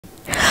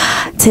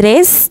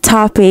Today's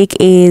topic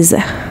is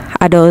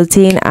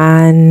adulting,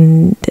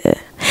 and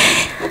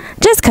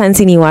just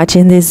continue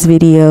watching this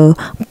video.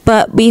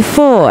 But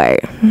before,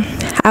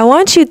 I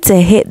want you to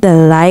hit the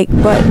like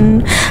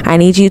button. I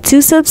need you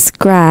to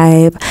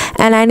subscribe,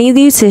 and I need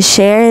you to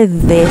share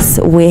this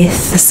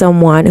with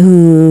someone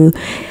who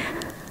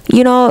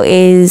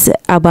is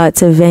about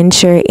to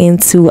venture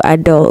into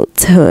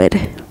adulthood.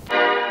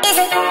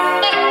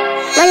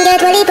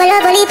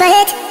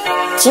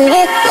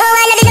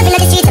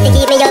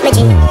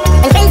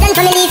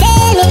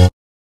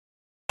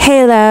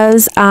 Hey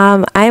loves,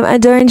 I'm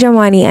Adorn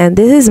and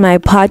this is my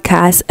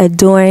podcast,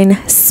 Adorn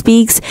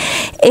Speaks.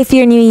 If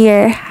you're new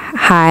here,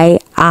 hi.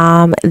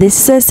 This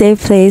is a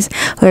safe place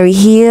where we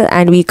heal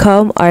and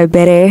become our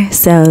better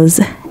selves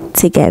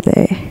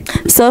together.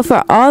 So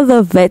for all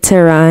the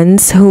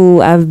veterans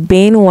who have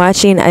been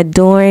watching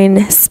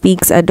Adorn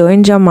Speaks,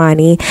 Adorn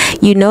Jamani,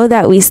 you know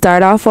that we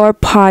start off our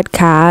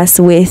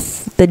podcast with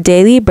the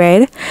daily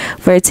bread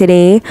for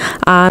today.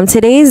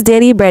 Today's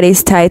daily bread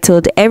is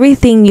titled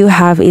Everything You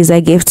Have is a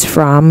Gift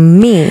from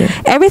Me.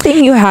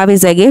 Everything you have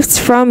is a gift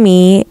from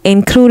me,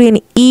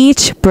 including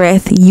each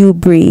breath you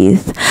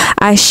breathe.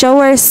 I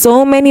shower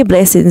so many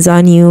blessings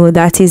on you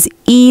that is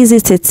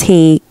easy to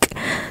take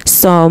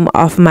some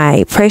of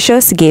my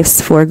precious gifts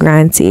for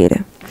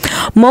granted.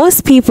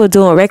 Most people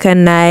don't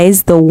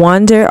recognize the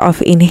wonder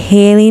of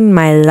inhaling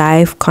my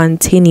life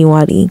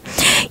continually.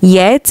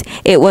 Yet,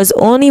 it was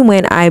only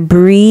when I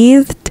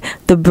breathed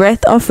the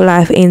breath of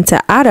life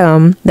into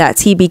Adam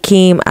that he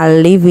became a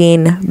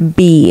living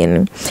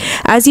being.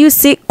 As you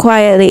sit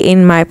quietly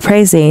in my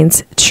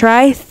presence,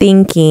 try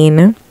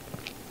thanking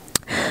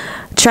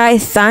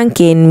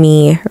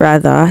me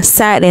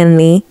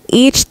silently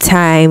each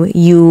time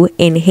you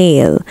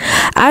inhale.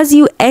 As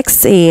you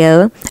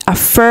exhale,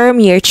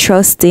 affirm your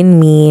trust in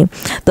me.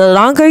 The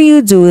longer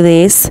you do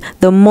this,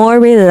 the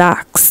more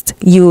relaxed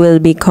you will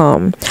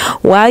become.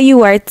 While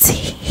you are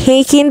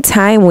taking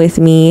time with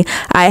me,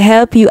 I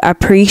help you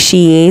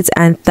appreciate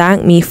and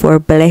thank me for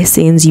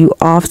blessings you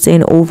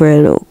often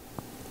overlook.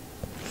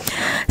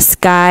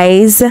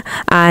 Skies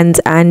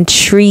and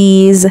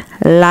trees,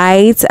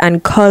 lights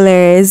and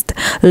colors,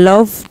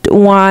 loved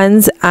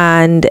ones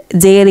and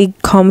daily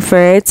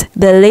comfort.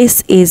 The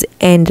list is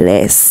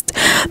endless.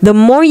 The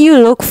more you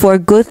look for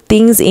good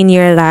things in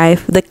your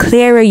life, the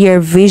clearer your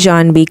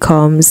vision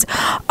becomes.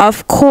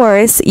 Of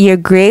course, your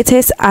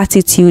greatest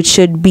attitude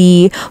should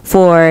be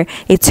for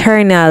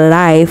eternal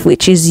life,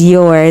 which is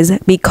yours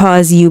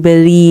because you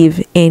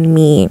believe in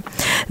me.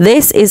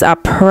 This is a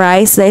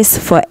priceless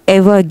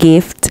forever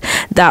gift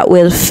that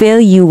will fill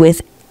you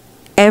with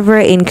ever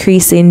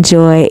increasing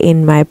joy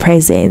in my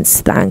presence.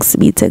 Thanks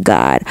be to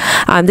God.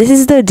 This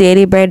is the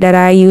daily bread that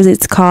I use.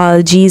 It's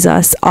called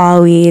Jesus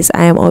Always.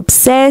 I am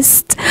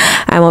obsessed.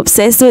 I'm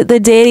obsessed with the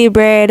daily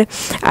bread.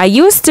 I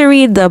used to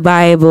read the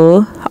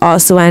Bible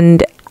also,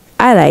 and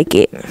I like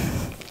it.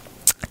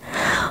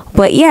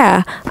 But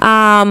yeah,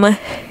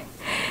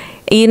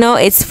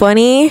 it's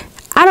funny.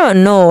 I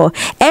don't know.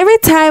 Every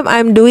time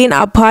I'm doing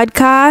a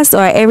podcast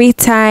or every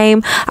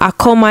time I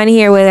come on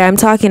here, whether I'm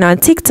talking on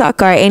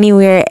TikTok or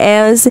anywhere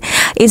else,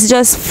 it's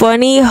just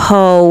funny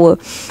how,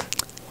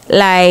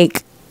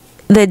 like,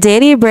 the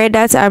daily bread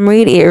that I'm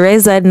reading, it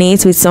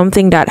resonates with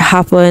something that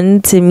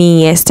happened to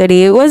me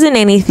yesterday. It wasn't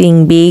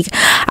anything big.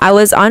 I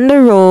was on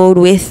the road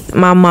with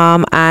my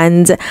mom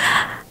and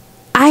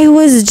I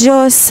was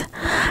just,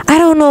 I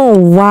don't know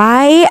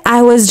why,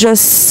 I was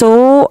just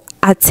so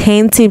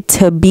attentive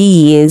to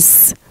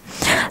bees.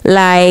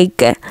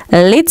 Like,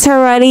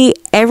 literally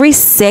every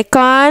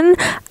second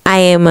I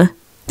am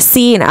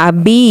seeing a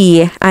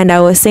bee, and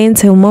I was saying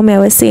to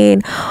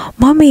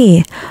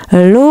mommy,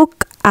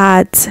 look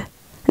at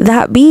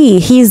that bee.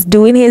 He's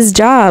doing his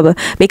job.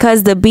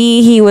 Because the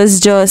bee, he was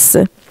just,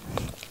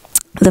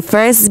 the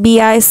first bee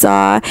I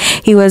saw,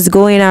 he was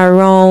going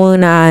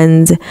around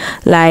and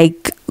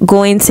like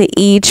going to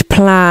each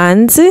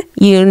plant,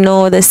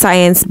 the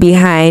science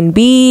behind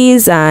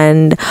bees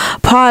and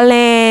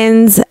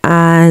pollens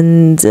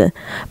and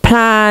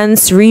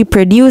plants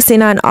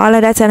reproducing and all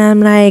of that. And I'm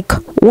like,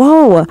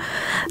 whoa,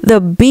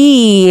 the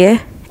bee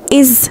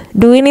is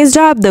doing his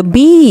job. The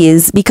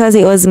bees, because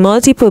it was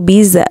multiple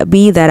bees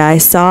that I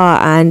saw,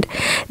 and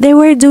they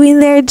were doing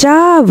their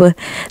job.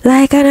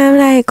 Like, and I'm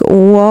like,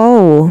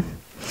 whoa.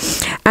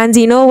 And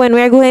when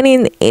we're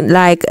going in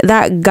like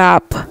that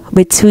gap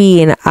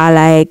between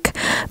like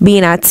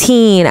being a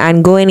teen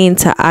and going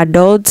into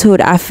adulthood,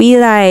 I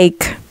feel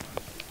like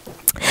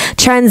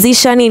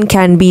transitioning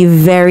can be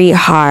very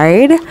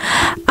hard,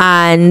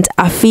 and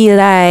I feel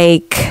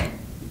like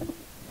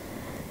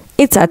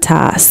it's a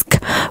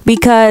task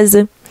because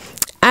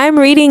I'm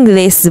reading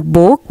this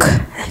book,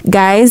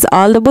 guys.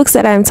 All the books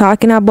that I'm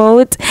talking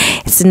about,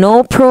 it's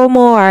no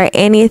promo or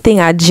anything.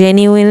 I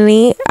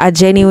genuinely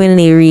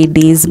read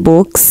these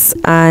books,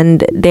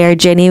 and they have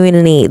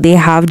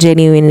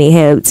genuinely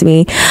helped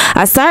me.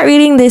 I start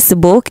reading this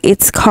book.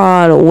 It's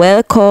called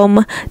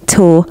Welcome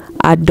to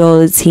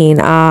Adulting.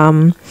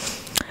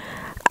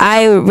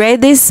 I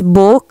read this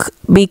book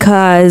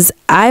because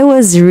I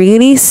was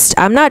really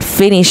I'm not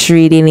finished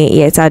reading it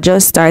yet. I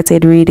just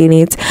started reading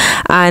it,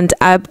 and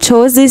I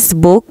chose this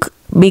book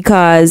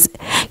because,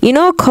 you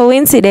know,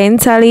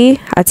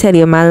 coincidentally, I tell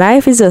you, my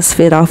life is just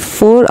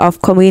full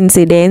of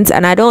coincidence,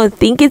 and I don't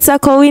think it's a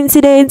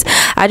coincidence.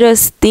 I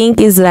just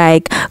think it's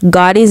like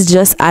God is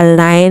just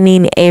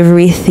aligning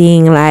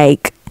everything,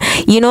 like,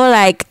 you know,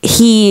 like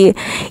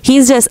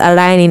he's just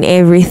aligning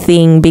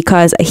everything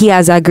because he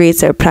has a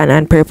greater plan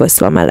and purpose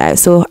for my life.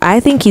 So I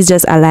think he's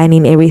just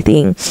aligning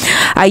everything.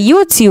 A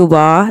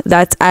YouTuber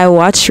that I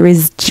watch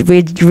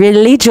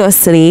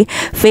religiously,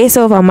 Face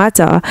Over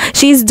Matter,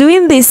 she's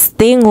doing this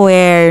thing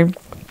where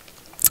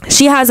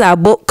she has a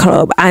book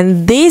club,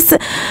 and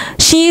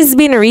she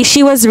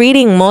was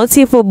reading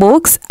multiple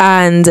books,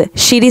 and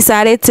she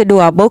decided to do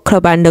a book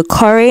club, and the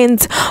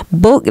current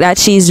book that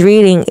she's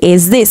reading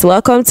is this,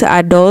 Welcome to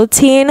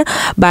Adulting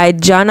by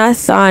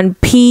Jonathan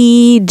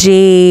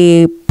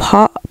P.J.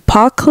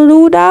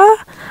 Pokluda.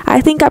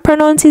 I think I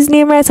pronounced his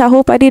name right. I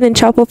hope I didn't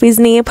chop up his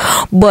name,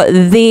 but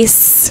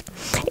this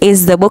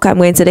is the book I'm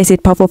going to let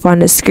it pop up on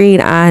the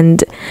screen.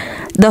 And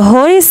the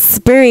Holy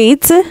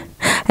Spirit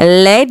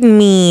led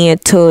me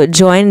to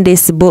join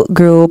this book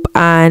group,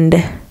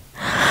 and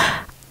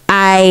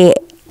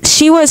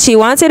she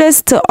wanted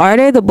us to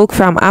order the book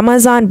from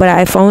Amazon, but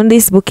I found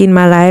this book in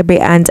my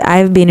library and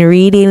I've been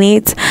reading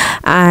it,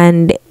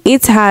 and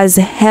it has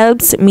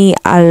helped me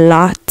a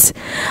lot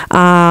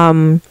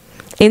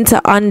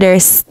into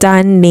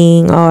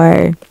understanding,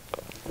 or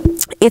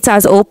it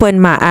has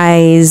opened my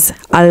eyes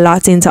a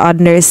lot into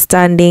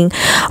understanding,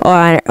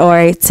 or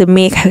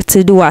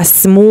to do a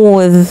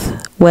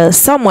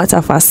somewhat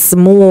of a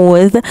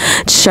smooth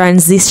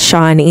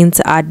transition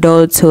into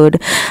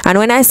adulthood. And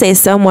when I say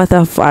somewhat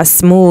of a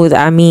smooth,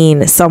 I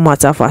mean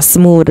somewhat of a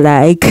smooth,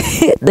 like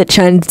the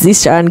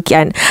transition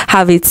can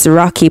have its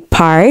rocky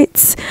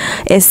parts,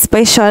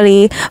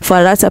 especially for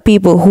a lot of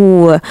people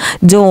who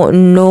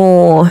don't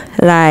know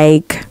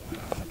like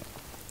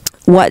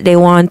what they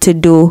want to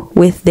do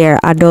with their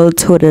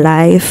adulthood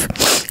life.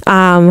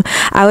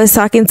 I was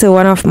talking to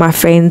one of my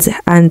friends,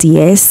 and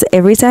yes,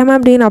 every time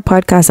I'm doing a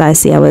podcast, I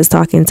say I was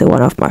talking to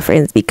one of my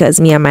friends,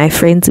 because me and my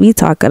friends, we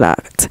talk a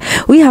lot.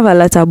 We have a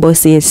lot of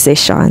bus ear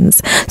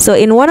sessions. So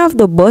in one of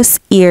the bus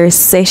ear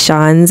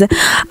sessions,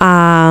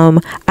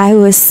 I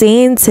was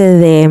saying to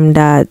them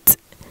that,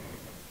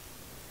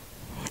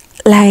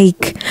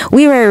 like,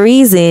 we were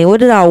reasoning, we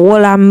did a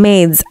whole of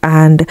meds,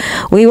 and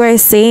we were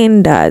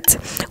saying that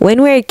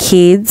when we're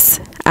kids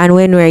and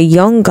when we're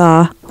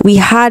younger, we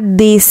have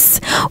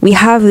this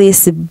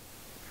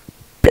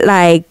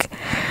like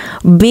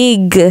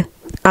big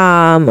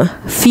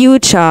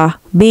future,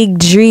 big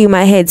dream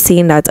ahead,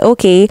 saying that,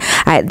 okay,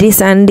 at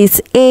this and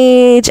this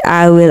age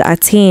I will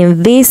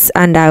attain this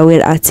and I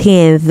will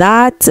attain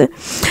that.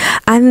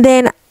 And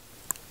then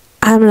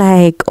I'm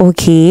like,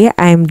 okay,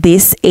 I'm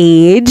this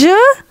age,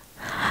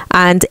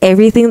 and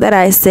everything that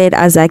I said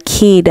as a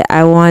kid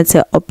I want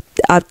to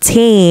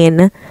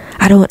obtain,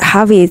 I don't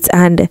have it.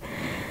 And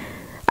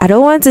I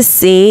don't want to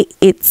say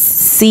it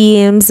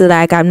seems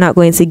like I'm not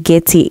going to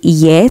get it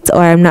yet,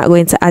 or I'm not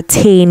going to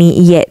attain it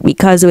yet,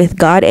 because with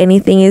God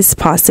anything is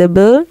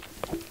possible.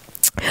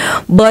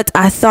 But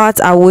I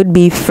thought I would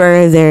be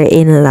further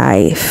in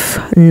life.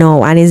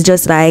 No, and it's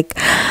just like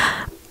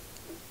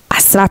a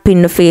slap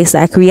in the face,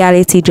 like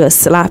reality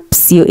just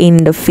slaps you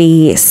in the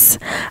face.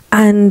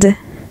 And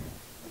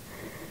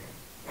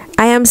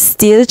I am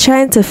still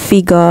trying to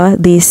figure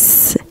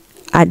this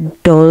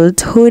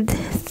adulthood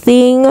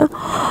thing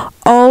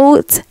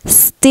out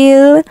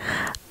still,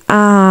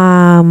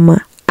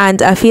 and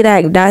I feel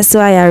like that's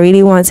why I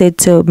really wanted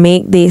to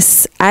make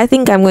this. I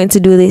think I'm going to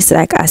do this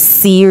like a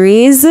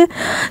series.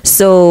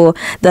 So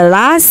the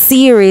last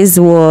series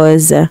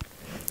was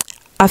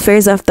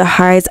Affairs of the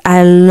Heart.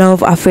 I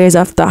love Affairs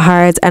of the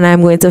Heart, and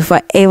I'm going to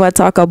forever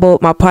talk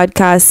about my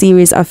podcast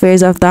series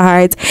Affairs of the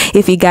Heart.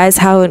 If you guys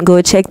haven't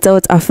go checked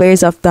out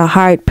Affairs of the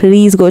Heart,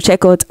 please go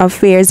check out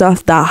Affairs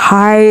of the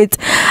Heart.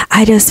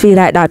 I just feel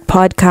like that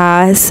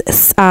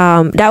podcast,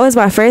 that was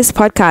my first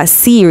podcast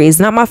series,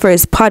 not my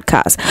first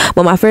podcast,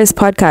 but my first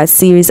podcast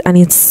series, and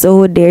it's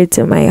so dear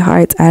to my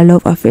heart. I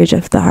love Affairs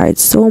of the Heart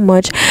so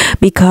much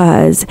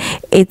because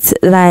it's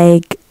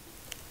like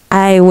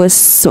I was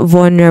so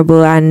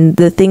vulnerable, and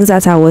the things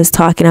that I was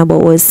talking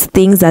about was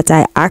things that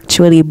I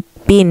actually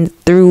been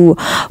through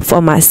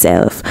for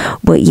myself.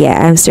 But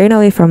yeah, I'm straying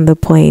away from the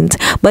point.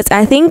 But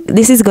I think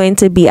this is going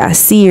to be a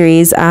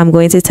series. I'm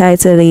going to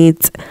title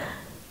it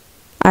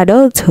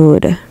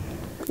Adulthood.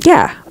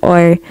 Yeah,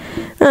 or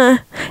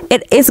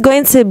it's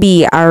going to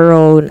be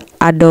around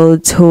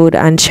adulthood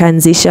and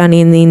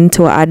transitioning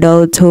into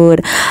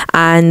adulthood,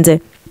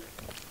 and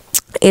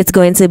it's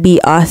going to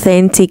be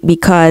authentic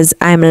because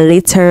I'm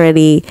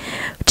literally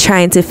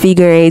trying to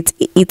figure it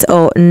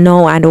out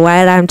now, and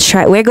while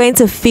we're going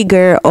to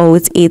figure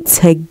out it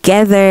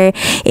together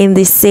in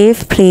this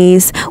safe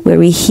place where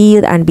we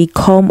heal and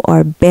become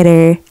our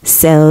better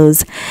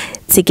selves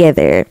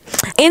together.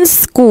 In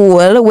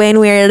school, when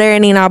we're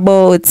learning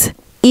about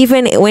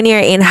even when you're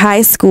in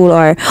high school,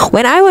 or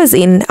when I was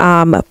in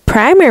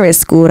primary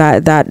school,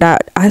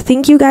 that I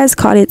think you guys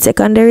call it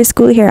secondary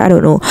school here, I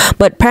don't know,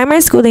 but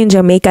primary school in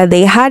Jamaica,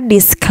 they had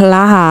this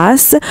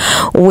class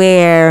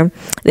where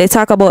they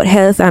talk about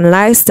health and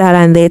lifestyle,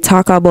 and they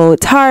talk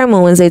about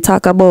hormones, they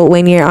talk about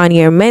when you're on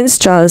your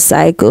menstrual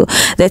cycle,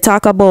 they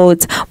talk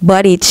about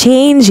body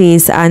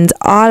changes and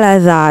all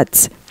of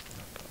that.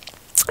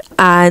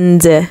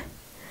 And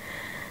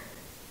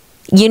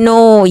you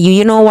know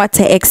what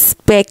to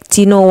expect,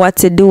 you know what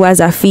to do as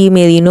a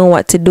female, you know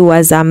what to do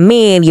as a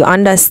male, you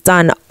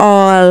understand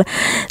all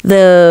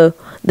those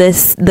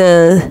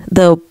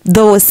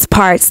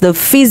parts, the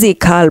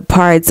physical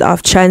parts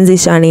of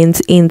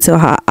transitioning into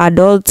her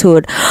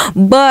adulthood.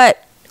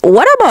 But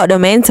what about the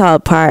mental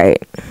part?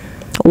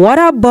 What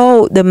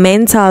about the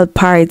mental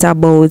part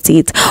about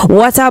it?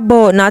 What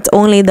about not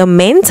only the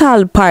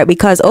mental part?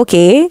 Because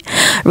okay,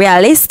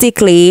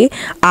 realistically,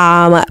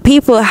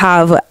 people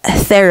have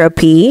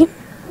therapy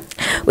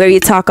where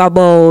you talk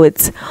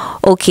about,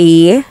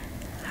 okay,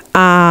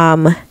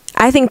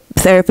 I think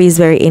therapy is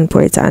very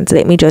important.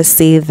 Let me just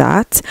say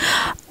that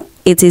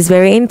it is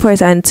very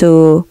important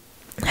to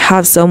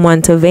have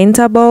someone to vent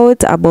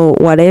about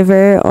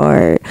whatever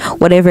or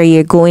whatever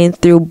you're going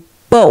through.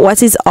 But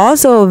what is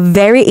also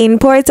very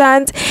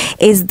important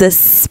is the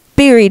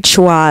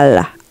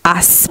spiritual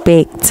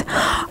aspect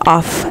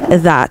of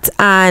that.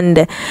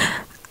 And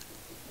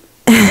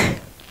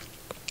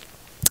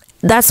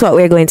that's what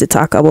we're going to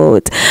talk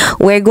about.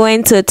 We're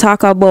going to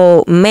talk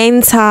about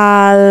mental,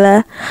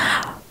 a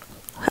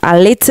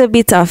little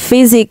bit of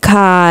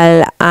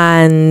physical,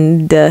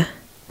 and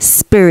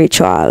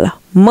spiritual.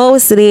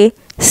 Mostly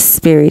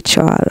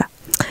spiritual.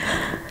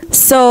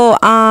 So,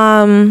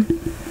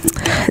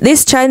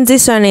 this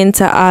transition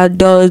into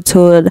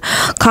adulthood,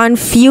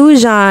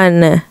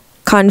 confusion.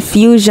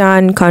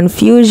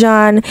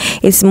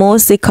 It's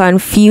mostly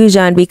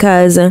confusion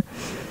because,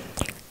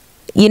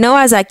 you know,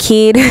 as a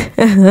kid,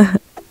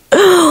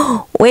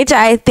 which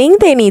I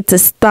think they need to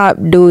stop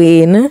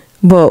doing,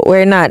 but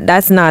we're not,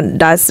 that's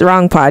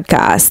wrong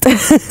podcast.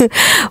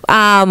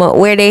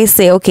 Where they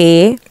say,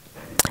 okay,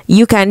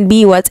 you can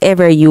be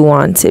whatever you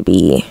want to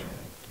be.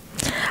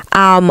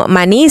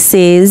 My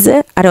nieces,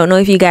 I don't know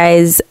if you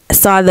guys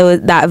saw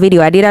that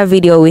video. I did a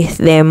video with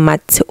them, my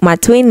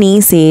twin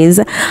nieces.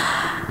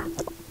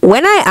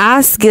 When I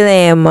asked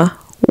them,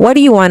 what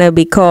do you want to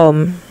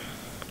become?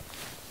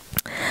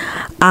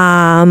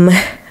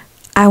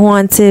 I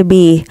want to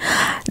be,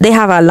 they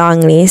have a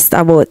long list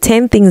about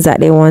 10 things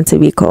that they want to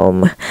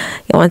become.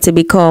 I want to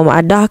become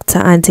a doctor,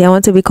 auntie. I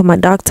want to become a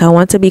doctor. I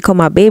want to become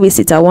a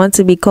babysitter. I want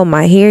to become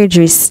a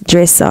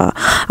hairdresser.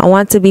 I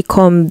want to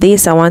become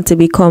this. I want to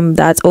become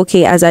that.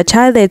 Okay, as a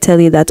child, they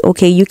tell you that,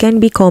 okay, you can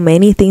become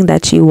anything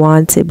that you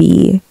want to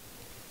be.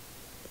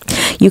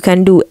 You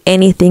can do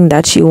anything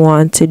that you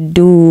want to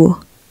do.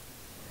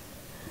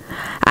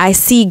 I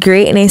see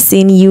greatness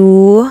in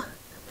you.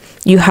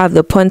 You have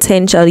the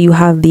potential, you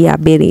have the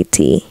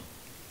ability.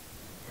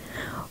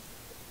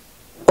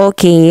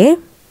 Okay.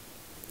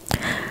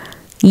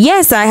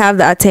 Yes, I have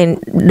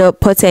the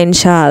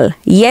potential.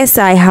 Yes,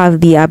 I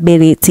have the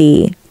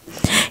ability.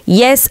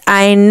 Yes,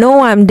 I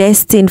know I'm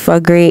destined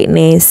for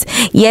greatness.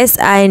 Yes,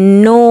 I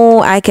know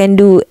I can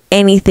do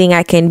anything.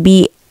 I can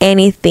be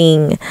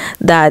anything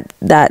that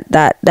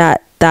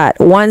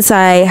once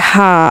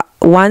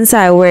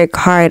I work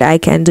hard, I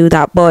can do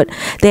that. But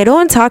they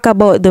don't talk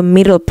about the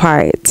middle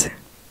part.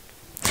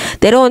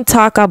 They don't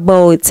talk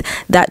about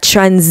that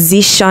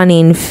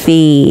transitioning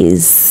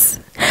phase.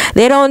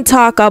 They don't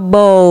talk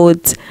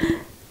about,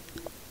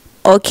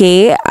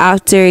 okay,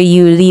 after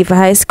you leave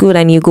high school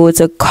and you go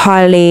to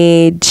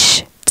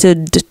college,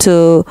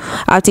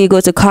 after you go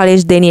to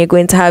college, then you're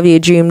going to have your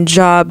dream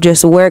job.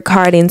 Just work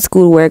hard in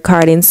school,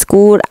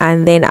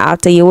 and then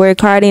after you work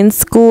hard in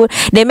school,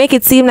 they make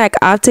it seem like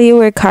after you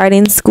work hard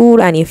in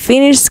school and you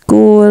finish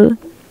school,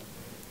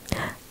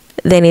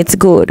 then it's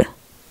good.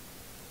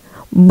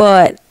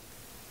 But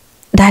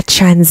that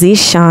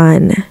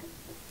transition,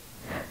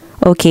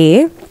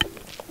 okay,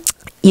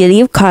 you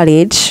leave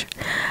college,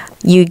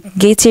 you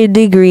get your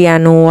degree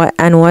and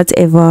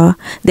whatever.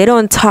 They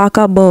don't talk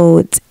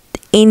about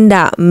in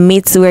that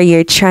midst where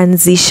you're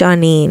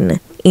transitioning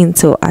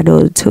into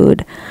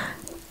adulthood,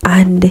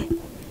 and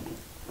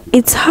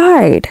it's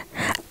hard.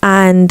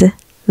 And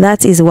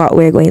that is what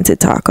we're going to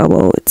talk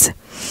about.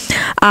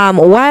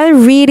 While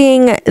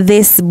reading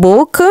this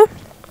book,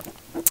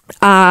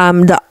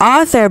 the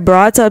author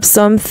brought up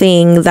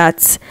something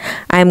that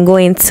I'm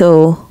going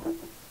to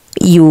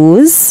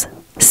use,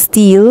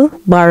 steal,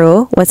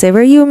 borrow,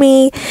 whatever you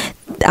may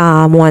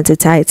want to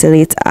title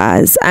it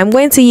as. I'm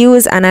going to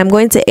use, and I'm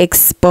going to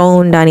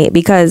expound on it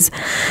because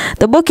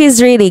the book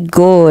is really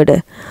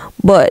good,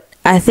 but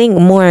I think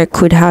more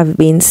could have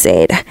been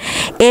said.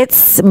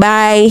 It's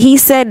by, he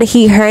said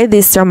he heard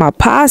this from a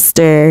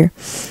pastor,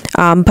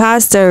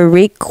 Pastor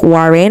Rick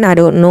Warren. I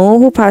don't know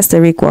who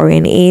Pastor Rick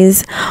Warren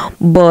is,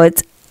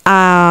 but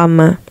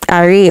I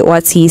rate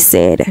what he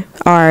said,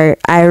 or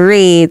I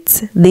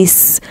rate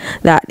this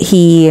that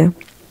he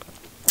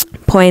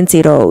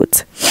pointed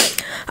out.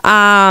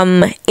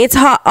 It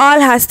all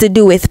has to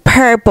do with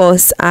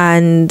purpose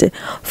and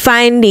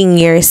finding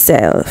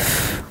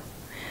yourself,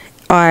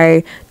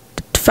 or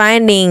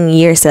finding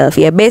yourself.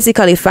 Yeah,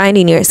 basically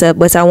finding yourself.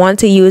 But I want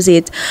to use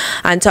it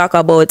and talk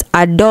about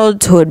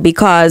adulthood,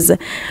 because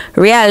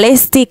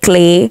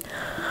realistically,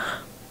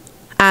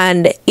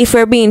 and if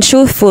we're being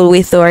truthful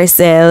with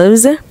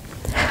ourselves,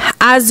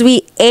 as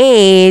we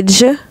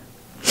age,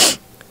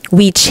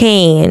 we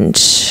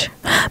change.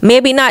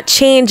 Maybe not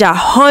change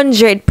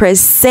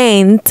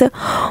 100%,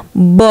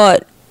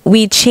 but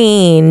we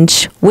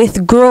change.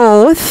 With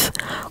growth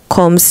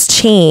comes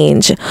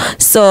change.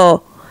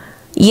 So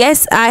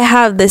yes, I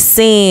have the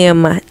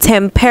same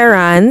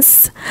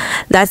temperance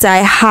that I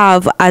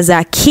have as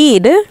a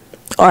kid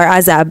or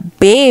as a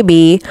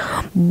baby,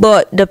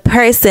 but the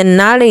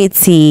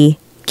personality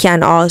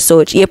can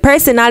also, your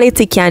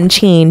personality can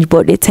change,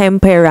 but the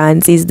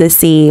temperance is the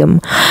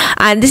same.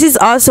 And this is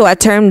also a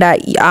term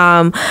that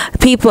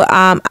people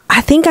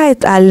I think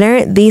I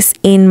learned this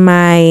in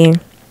my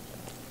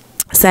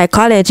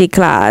psychology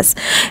class.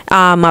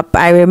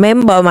 I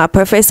remember my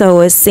professor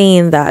was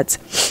saying that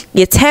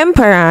your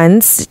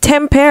temperance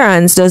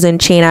doesn't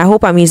change. I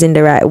hope I'm using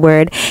the right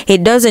word.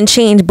 It doesn't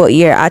change, but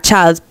a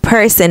child's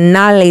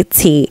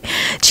personality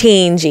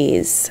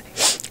changes.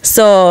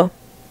 So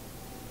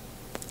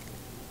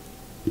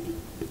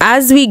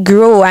as we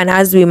grow and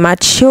as we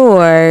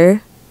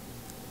mature,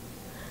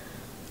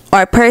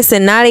 our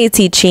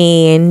personality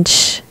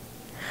change.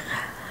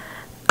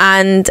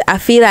 And I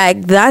feel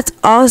like that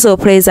also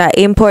plays an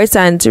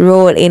important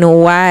role in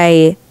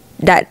why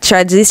that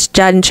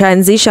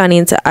transition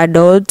into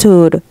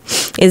adulthood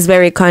is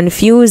very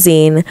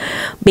confusing.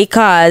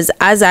 Because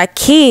as a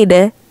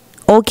kid,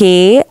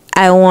 okay,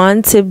 I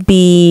want to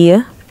be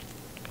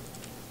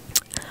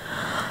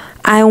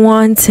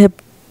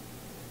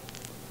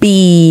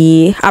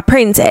a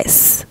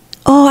princess.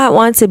 Oh, I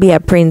want to be a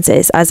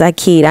princess as a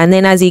kid. And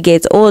then as you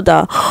get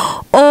older,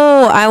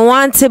 oh, I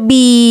want to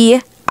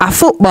be a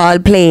football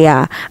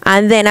player.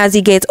 And then as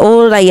you get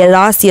older, you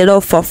lost your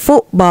love for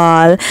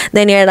football.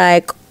 Then you're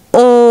like,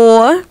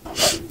 oh,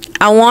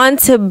 I want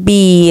to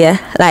be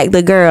like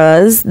the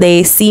girls.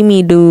 They see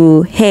me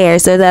do hair,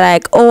 so they're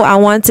like, oh, I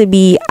want to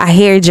be a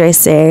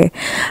hairdresser.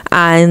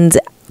 And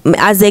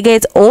as they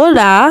get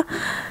older,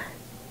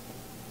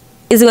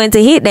 it's going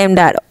to hit them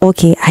that,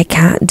 okay, I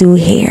can't do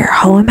hair.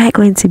 How am I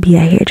going to be a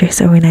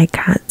hairdresser when I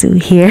can't do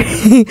hair?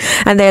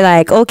 And they're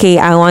like, okay,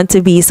 I want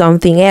to be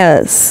something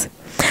else.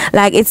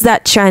 Like, it's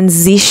that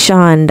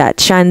transition.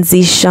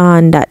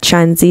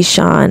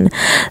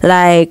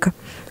 Like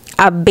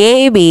a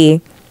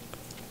baby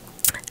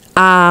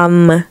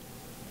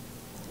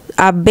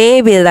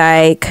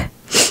like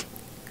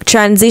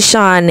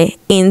transition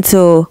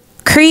into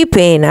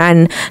creeping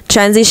and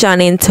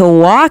transition into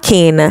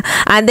walking,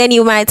 and then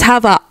you might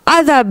have a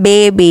other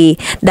baby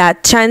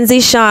that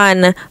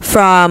transition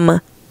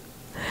from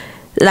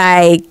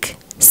like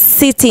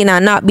sitting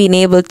and not being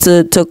able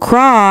to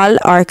crawl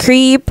or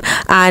creep,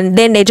 and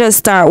then they just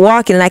start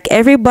walking. Like,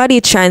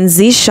 everybody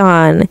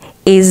transition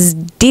is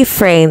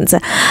different.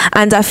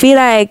 And I feel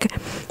like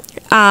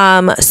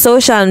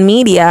social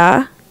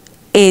media,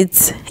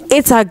 it's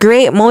a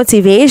great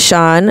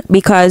motivation,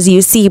 because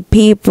you see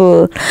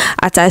people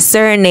at a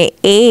certain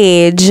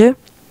age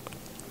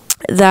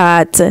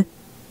that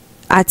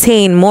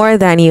attain more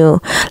than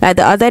you. Like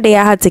the other day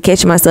I had to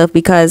catch myself,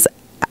 because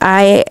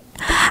I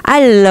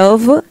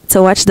love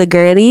to watch the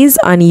girlies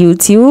on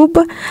YouTube.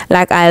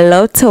 Like, I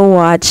love to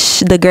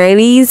watch the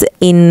girlies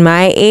in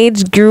my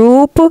age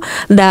group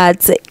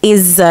that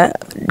is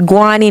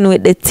going in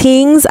with the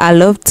things. I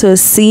love to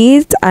see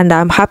it, and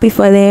I'm happy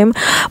for them.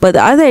 But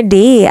the other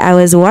day I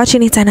was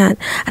watching it, and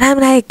I'm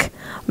like,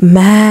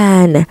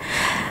 man,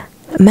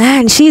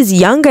 she's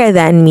younger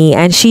than me,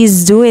 and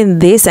she's doing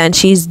this and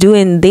she's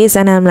doing this,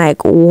 and I'm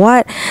like,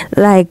 what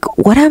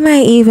am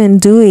I even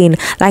doing?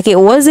 Like, it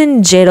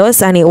wasn't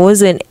jealous and it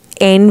wasn't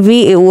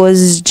envy, it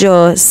was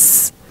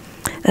just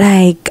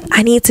like,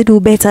 I need to do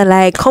better.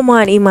 Like, come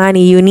on,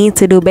 Imani, you need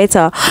to do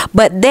better.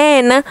 But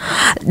then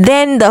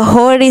the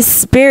Holy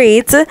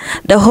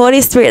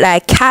Spirit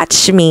like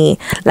catch me.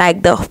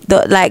 Like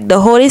the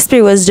Holy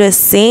Spirit was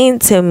just saying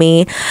to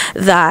me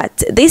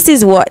that this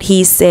is what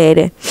he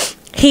said.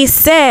 He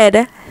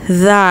said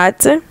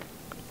that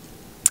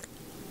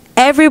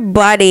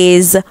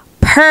everybody's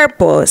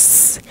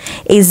purpose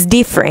is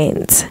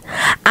different,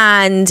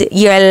 and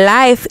your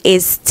life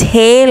is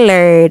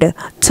tailored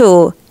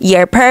to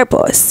your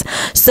purpose.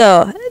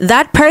 So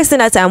that person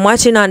that I'm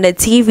watching on the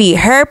TV,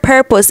 her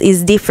purpose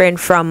is different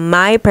from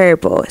my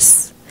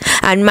purpose,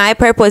 and my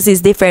purpose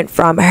is different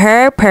from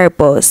her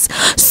purpose.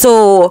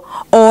 So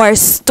our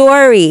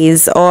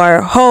stories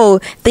or how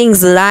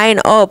things line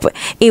up,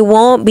 it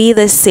won't be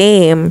the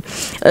same.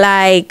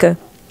 Like,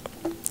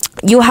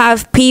 you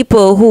have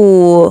people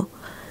who,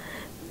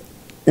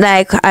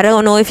 like, I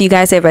don't know if you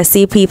guys ever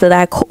see people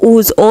like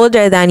who's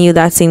older than you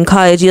that's in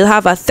college. You'll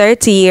have a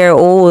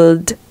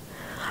 30-year-old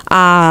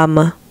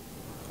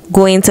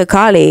going to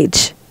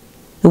college.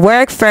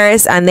 work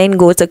first and then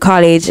go to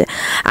college,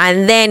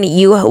 and then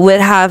you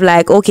will have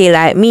like, okay,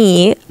 like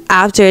me,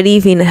 after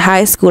leaving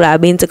high school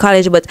I've been to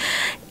college, but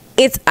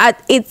it's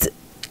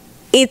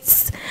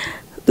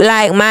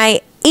like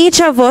my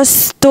each of us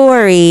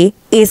story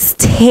is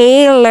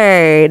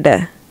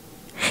tailored.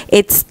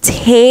 It's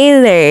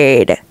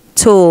tailored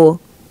to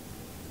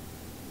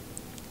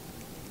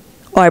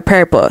our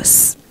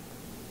purpose,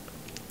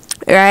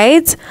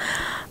 right?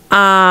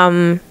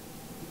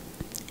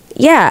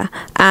 Yeah,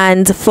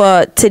 and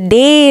for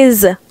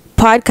today's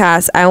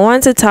podcast I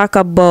want to talk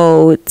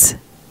about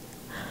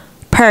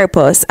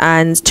purpose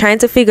and trying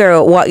to figure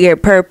out what your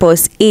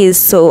purpose is.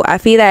 So I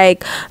feel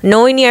like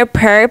knowing your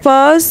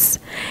purpose,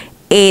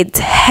 it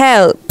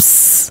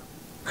helps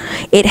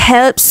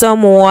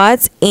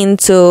somewhat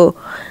into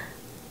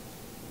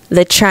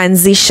the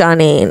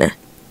transitioning,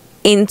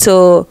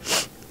 into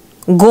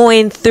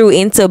going through,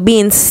 into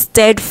being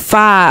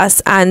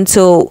steadfast, and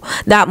to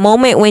that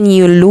moment when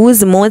you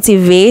lose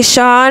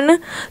motivation,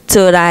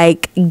 to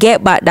like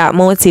get back that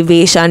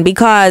motivation.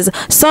 Because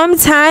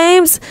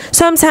sometimes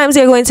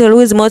you're going to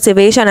lose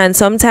motivation, and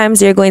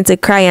sometimes you're going to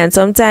cry, and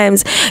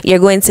sometimes you're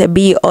going to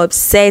be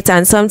upset,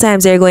 and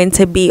sometimes you're going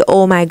to be,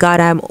 oh my god,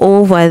 I'm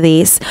over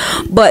this.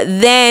 But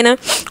then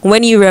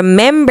when you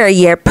remember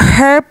your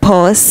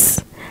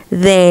purpose,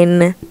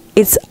 then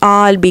it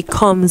all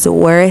becomes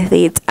worth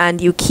it, and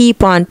you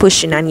keep on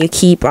pushing and you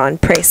keep on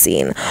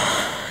pressing.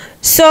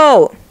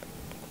 So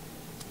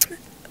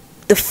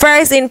the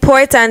first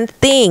important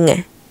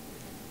thing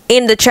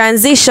in the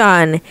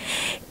transition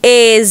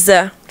is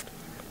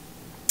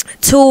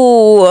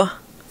to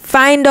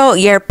find out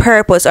your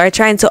purpose, or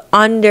trying to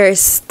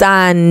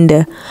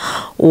understand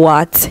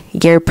what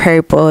your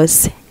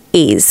purpose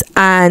is.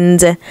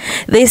 And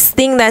this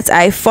thing that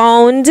I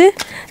found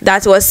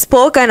that was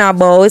spoken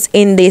about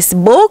in this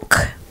book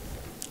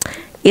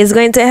is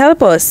going to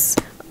help us,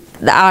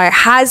 or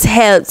has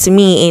helped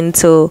me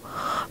into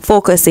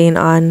focusing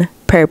on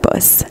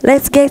purpose.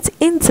 Let's get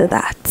into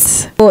that.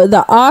 So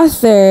the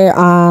author,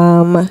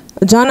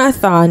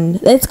 Jonathan,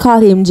 let's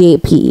call him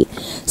JP.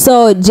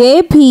 So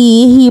JP,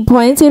 he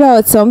pointed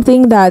out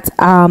something that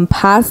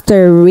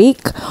Pastor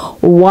Rick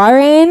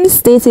Warren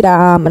stated.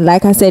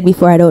 Like I said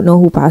before, I don't know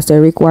who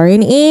Pastor Rick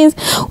Warren is.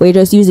 We're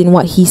just using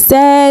what he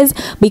says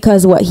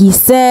because what he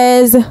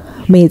says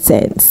made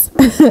sense.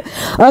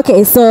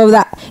 Okay, so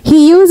that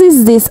he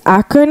uses this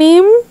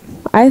acronym.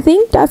 I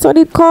think that's what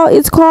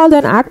it's called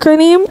an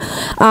acronym.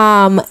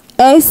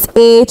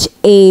 SHAPE.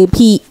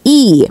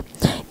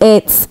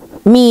 It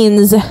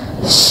means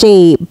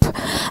shape.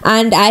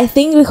 And I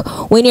think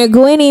when you're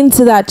going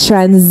into that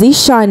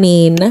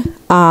transitioning,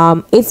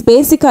 it's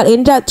basically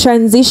in that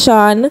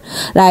transition,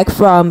 like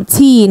from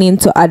teen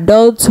into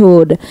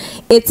adulthood,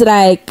 it's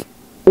like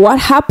what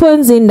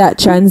happens in that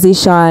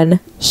transition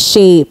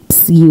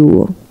shapes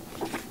you.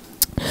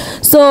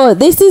 So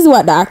this is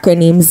what the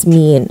acronyms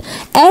mean.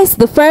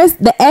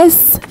 The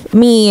S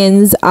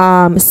means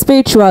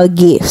spiritual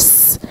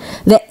gifts.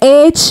 The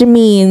H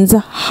means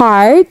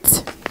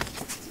heart.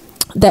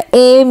 The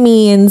A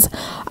means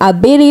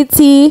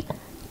ability.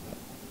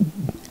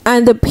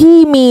 And the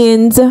P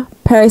means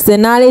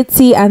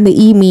personality. And the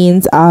E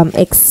means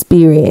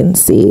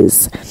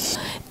experiences.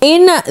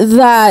 In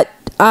that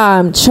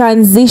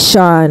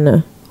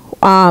transition,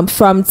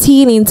 from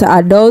teen into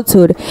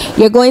adulthood,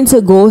 you're going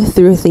to go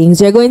through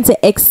things, you're going to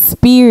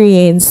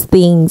experience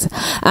things,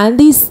 and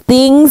these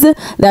things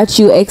that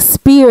you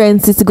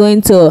experience is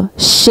going to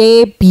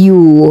shape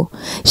you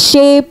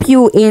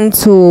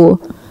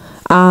into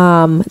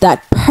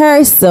that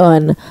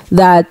person,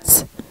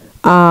 that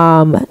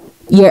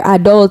your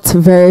adult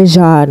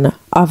version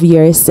of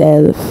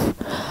yourself.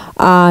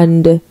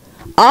 And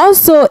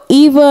also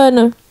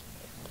even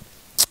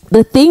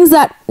the things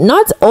that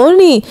not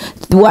only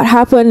what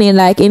happened in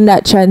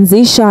that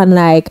transition,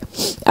 like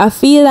I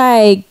feel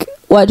like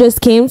what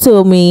just came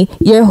to me,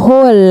 your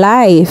whole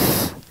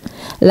life,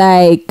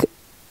 like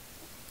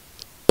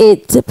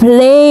it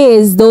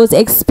plays, those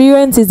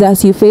experiences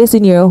that you face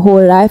in your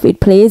whole life, it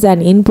plays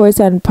an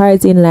important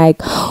part in like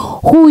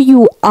who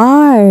you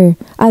are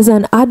as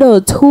an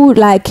adult, who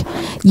like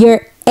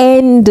your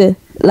end,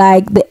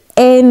 like the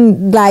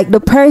end, like the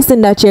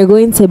person that you're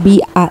going to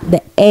be at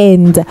the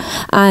end.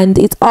 And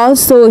it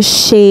also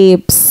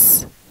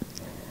shapes,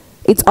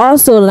 it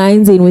also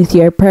lines in with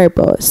your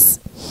purpose.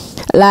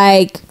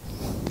 Like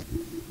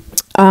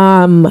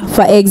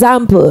for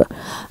example,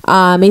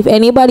 if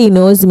anybody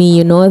knows me,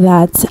 you know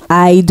that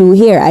I do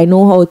hair. I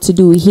know how to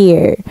do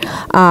hair.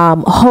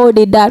 How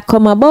did that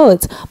come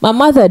about? My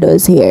mother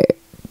does hair.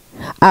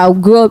 I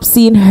grew up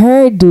seeing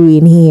her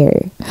doing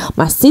hair.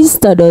 My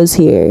sister does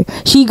hair.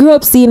 She grew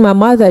up seeing my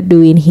mother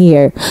doing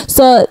hair.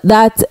 So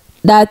that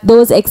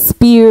those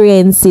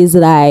experiences,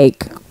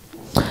 like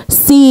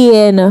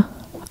seeing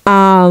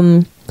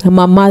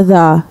my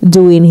mother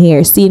doing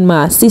hair, seeing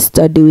my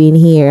sister doing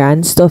hair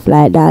and stuff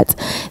like that,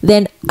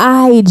 then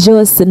I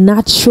just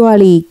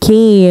naturally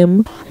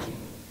came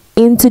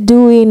into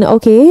doing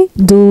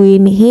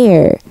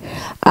hair.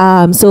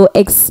 So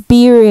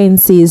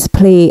experiences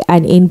play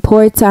an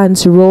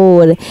important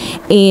role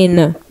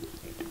in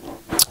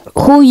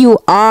who you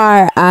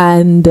are,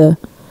 and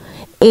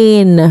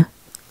in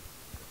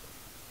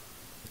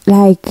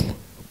like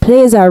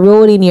plays a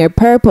role in your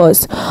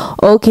purpose.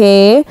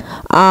 Okay,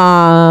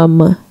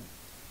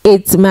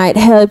 it might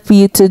help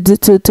you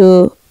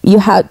to you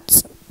have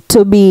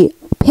to be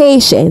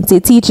patient.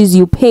 It teaches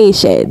you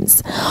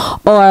patience.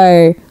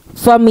 Or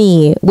for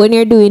me, when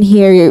you're doing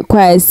hair, it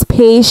requires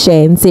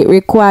patience. It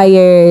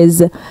requires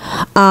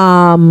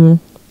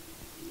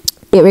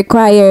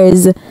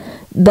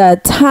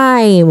the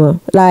time,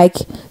 like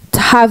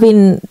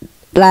having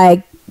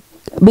like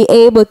be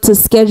able to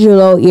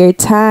schedule out your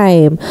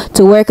time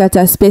to work at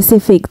a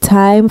specific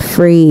time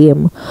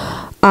frame.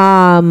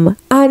 And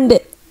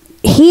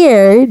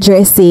hair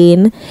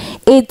dressing,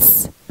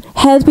 it's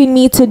helping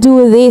me to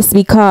do this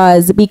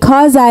because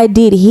I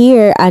did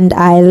hair, and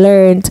I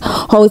learned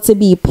how to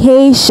be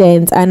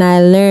patient, and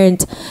I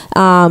learned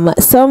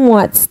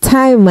somewhat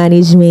time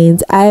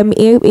management. I'm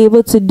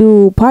able to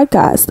do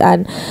podcasts,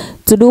 and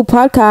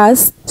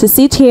to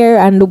sit here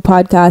and do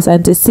podcasts,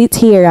 and to sit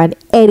here and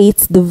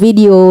edit the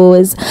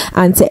videos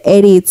and to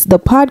edit the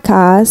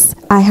podcast.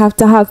 I have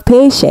to have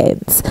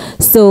patience.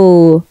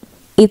 So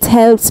it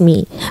helps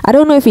me. I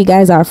don't know if you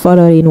guys are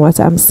following what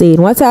I'm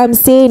saying. What I'm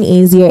saying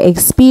is your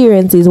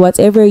experiences,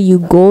 whatever you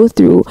go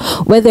through,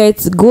 whether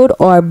it's good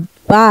or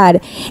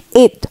bad,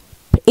 it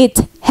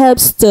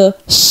helps to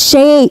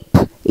shape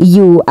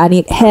you, and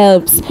it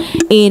helps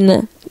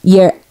in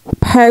your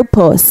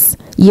purpose.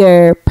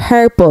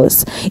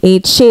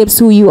 It shapes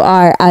who you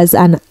are as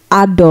an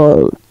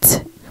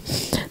adult.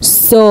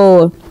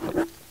 So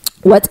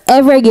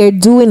whatever you're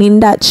doing in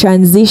that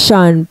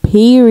transition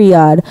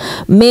period,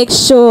 make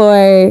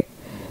sure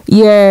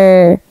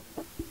you're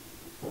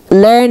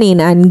learning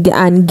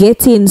and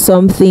getting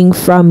something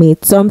from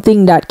it,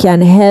 something that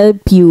can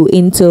help you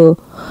into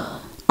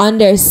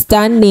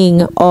understanding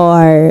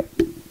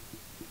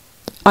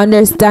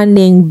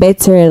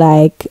better,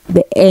 like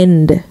the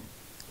end,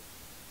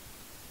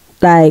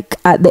 like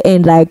at the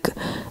end, like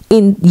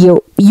in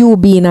you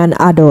being an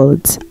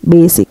adult,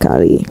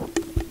 basically.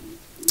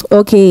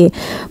 Okay,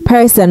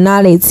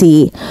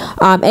 personality,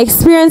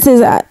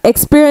 experiences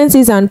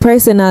and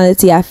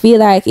personality, I feel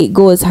like it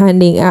goes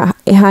hand in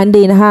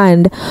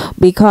hand,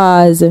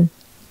 because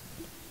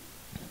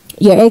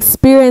your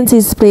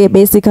experiences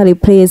basically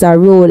plays a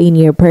role in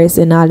your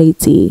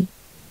personality.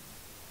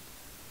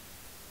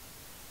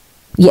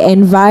 Your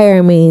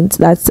environment,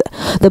 that's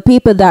the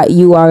people that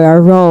you are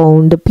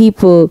around, the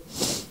people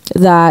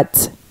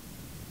that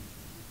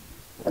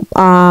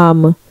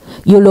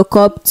you look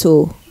up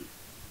to.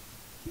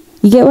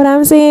 You get what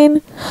I'm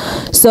saying?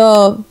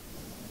 So,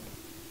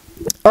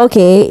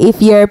 okay,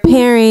 if your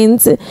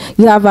parent,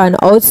 you have an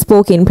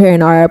outspoken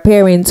parent, or a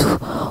parent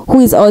who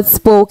is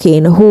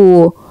outspoken,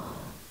 who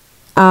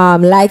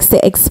likes to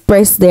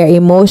express their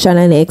emotion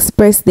and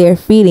express their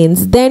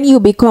feelings, then you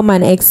become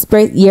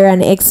you're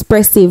an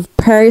expressive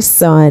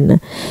person,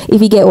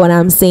 if you get what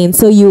I'm saying.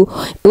 So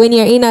when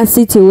you're in a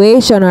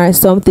situation or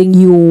something,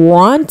 you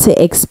want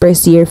to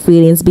express your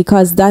feelings,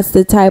 because that's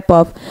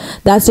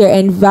your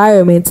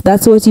environment,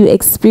 that's what you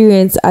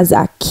experience as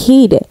a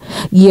kid.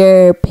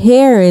 Your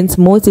parents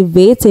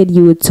motivated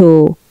you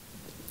to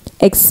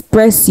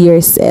express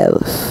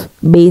yourself,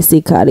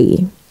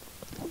 basically.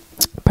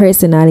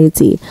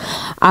 Personality.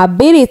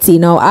 Ability,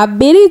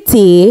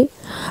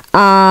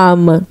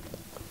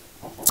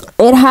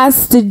 it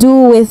has to do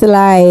with,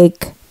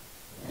 like,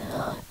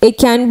 it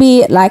can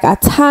be like a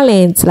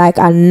talent, like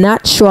a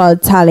natural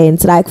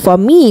talent. Like for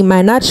me,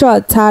 my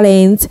natural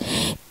talent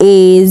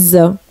is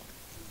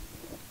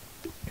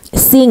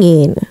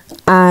singing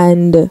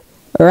and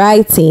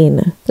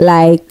writing.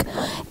 Like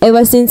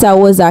ever since I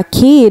was a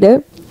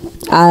kid,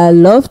 I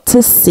love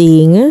to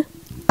sing,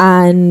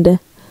 and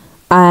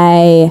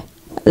I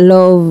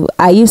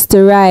used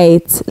to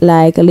write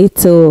like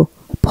little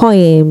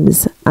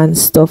poems and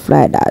stuff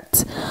like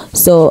that.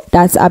 So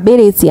that's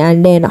ability.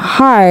 And then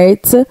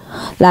heart,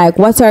 like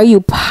what are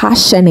you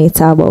passionate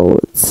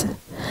about?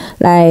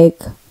 Like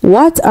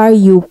what are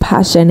you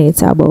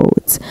passionate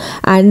about?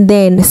 And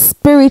then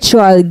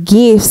spiritual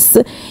gifts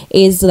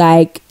is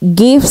like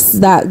gifts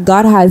that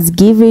God has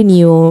given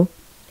you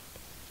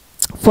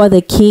for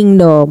the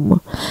kingdom.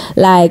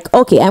 Like,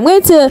 okay,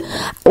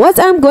 what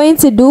I'm going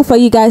to do for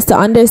you guys to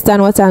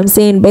understand what I'm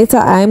saying better,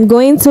 I'm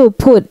going to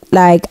put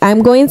my,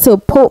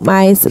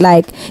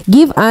 like,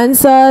 give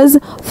answers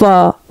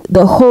for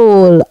the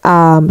whole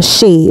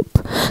shape.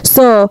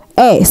 So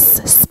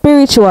S,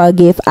 spiritual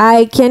gift,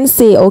 I can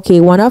say, okay,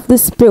 one of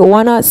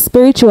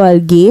spiritual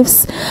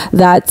gifts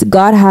that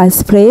God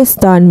has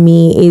placed on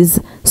me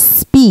is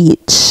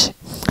speech.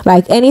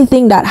 Like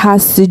anything that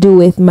has to do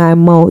with my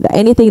mouth,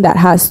 anything that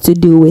has to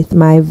do with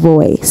my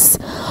voice.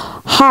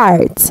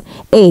 Heart,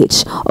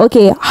 H.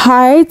 Okay,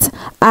 heart,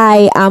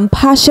 I am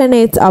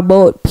passionate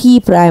about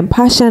people. I'm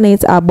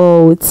passionate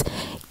about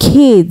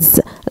kids,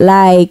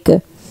 like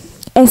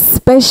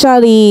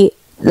especially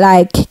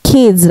like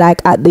kids,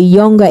 like at the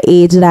younger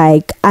age,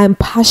 like I'm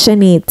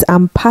passionate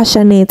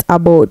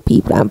about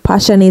people, I'm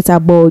passionate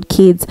about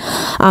kids,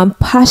 I'm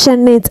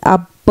passionate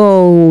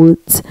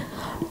about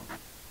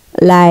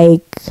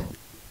like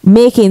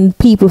making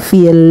people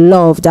feel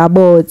loved,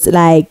 about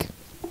like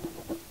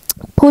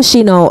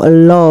pushing out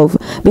love,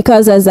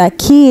 because as a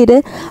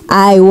kid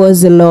I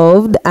was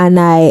loved, and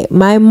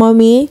my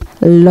mommy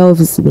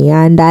loves me,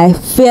 and I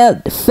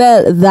felt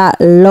that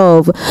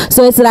love.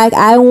 So it's like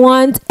I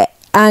want,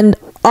 and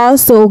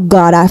also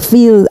God, I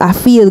feel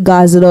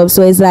God's love.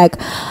 So it's like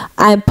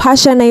I'm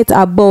passionate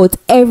about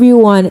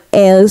everyone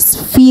else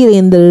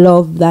feeling the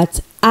love that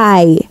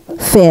I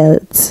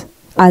felt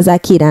as a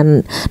kid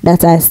and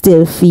that I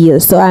still feel.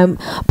 So I'm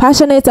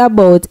passionate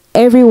about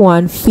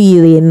everyone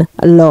feeling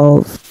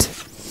loved.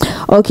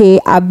 Okay,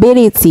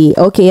 ability.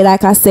 Okay,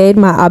 like I said,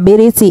 my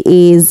ability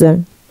is,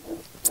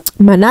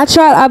 my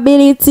natural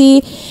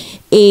ability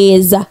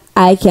is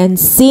I can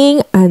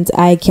sing and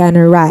I can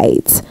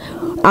write.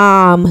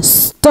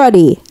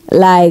 Study,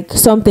 like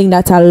something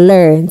that I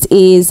learned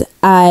is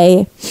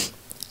I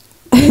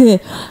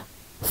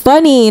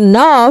funny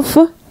enough,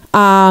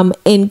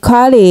 in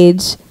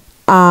college,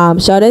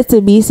 shout out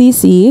to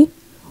BCC.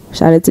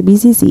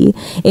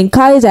 In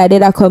college I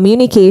did a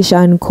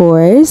communication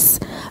course,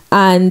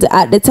 and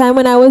at the time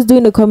when I was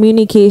doing the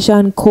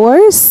communication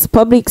course,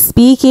 public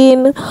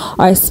speaking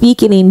or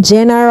speaking in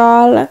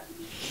general,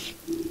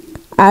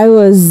 I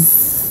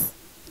was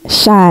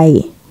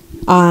shy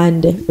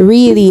and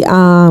really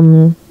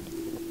I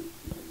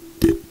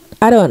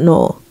don't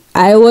know,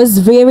 I was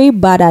very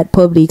bad at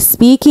public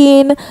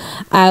speaking.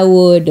 I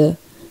would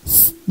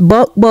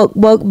buck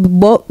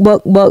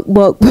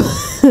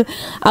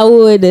I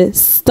would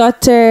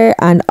stutter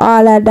and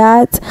all of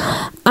that,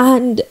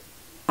 and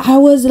I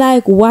was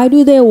like, why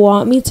do they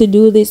want me to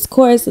do this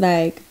course?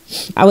 Like,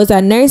 I was a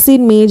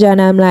nursing major,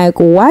 and I'm like,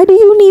 why do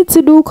you need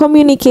to do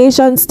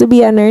communications to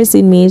be a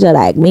nursing major?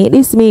 Like, make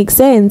this make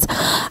sense.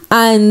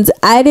 And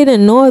I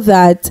didn't know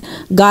that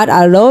God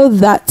allowed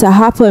that to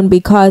happen,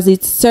 because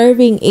it's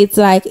serving, it's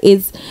like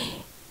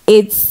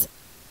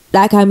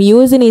I'm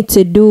using it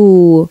to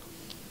do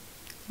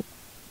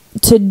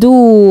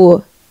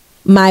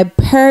my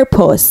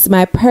purpose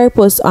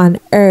on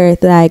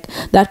earth. Like,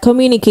 that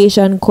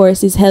communication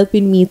course is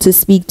helping me to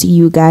speak to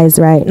you guys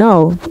right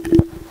now.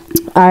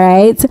 All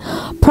right,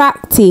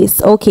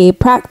 practice. Okay,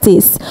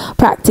 practice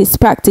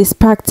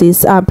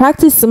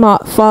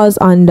falls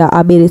under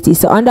ability.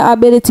 So under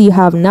ability you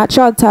have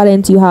natural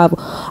talent, you have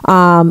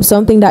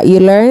something that you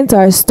learned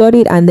or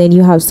studied, and then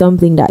you have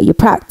something that you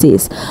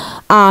practice.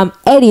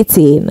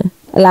 Editing,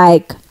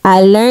 like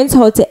I learned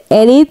how to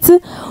edit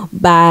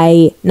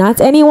by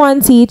not anyone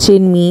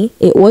teaching me.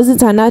 It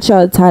wasn't a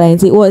natural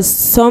talent. It was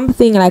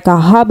something like a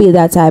hobby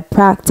that I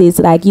practiced.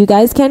 Like, you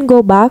guys can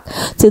go back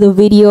to the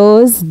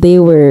videos. They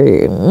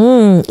were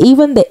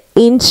even the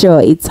intro,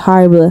 it's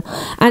horrible.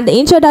 And the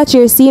intro that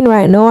you're seeing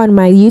right now on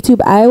my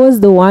YouTube, I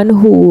was the one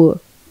who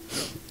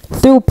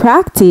through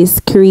practice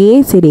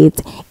created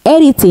it.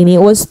 Editing, it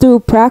was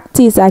through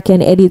practice I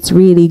can edit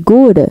really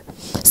good.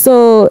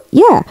 So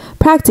yeah,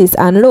 practice.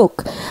 And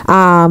look,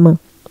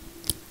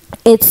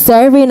 it's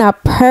serving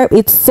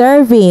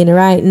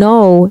right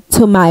now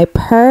to my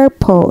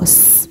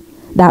purpose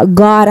that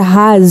God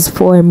has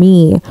for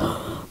me.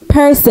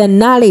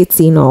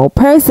 Personality,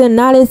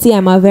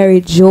 I'm a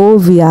very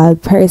jovial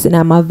person,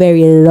 I'm a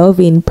very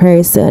loving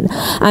person,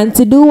 and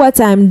to do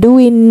what I'm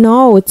doing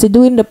now, to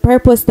doing the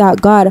purpose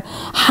that God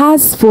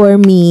has for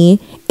me,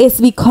 it's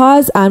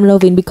because I'm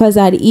loving. Because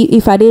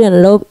if I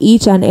didn't love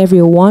each and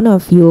every one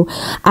of you,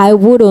 I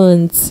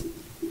wouldn't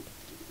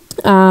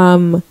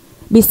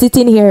be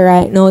sitting here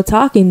right now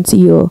talking to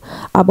you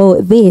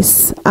about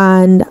this.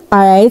 And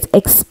all right,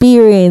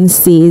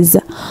 experiences,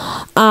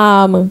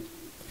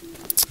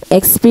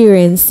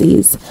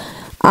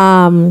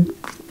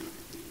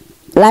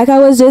 like I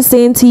was just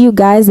saying to you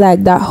guys,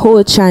 like that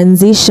whole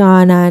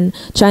transition and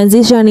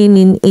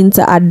transitioning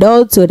into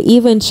adulthood,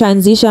 even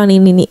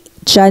transitioning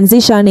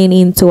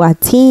into a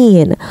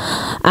teen,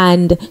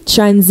 and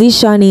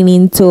transitioning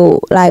into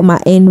like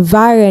my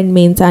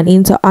environment and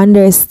into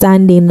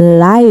understanding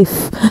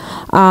life.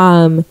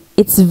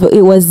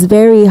 It was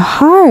very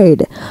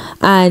hard.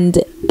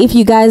 And if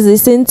you guys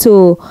listen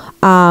to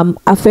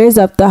Affairs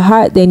of the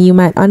Heart, then you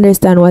might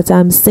understand what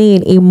I'm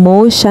saying.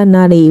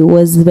 Emotionally, it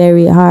was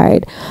very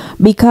hard,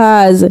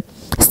 because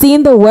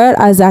seeing the world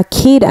as a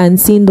kid and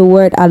seeing the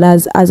world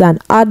as an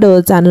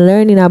adult and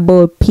learning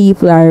about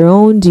people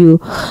around you,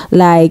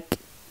 like,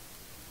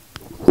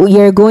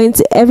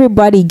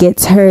 everybody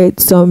gets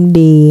hurt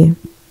someday.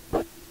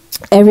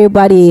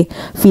 Everybody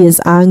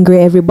feels angry,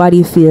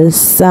 everybody feels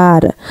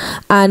sad,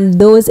 and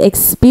those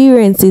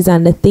experiences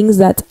and the things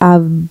that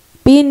I've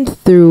been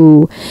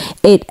through,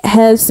 it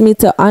helps me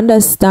to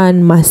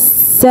understand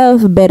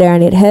myself better,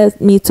 and it helps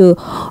me to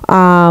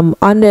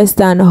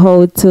understand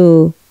how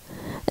to,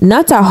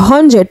 not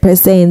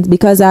 100%,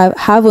 because I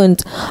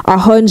haven't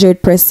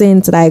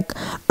 100% like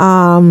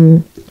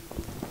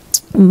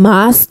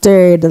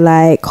mastered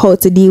like how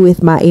to deal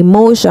with my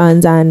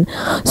emotions and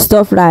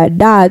stuff like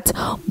that.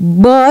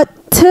 But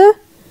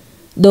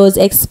those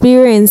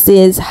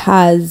experiences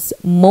has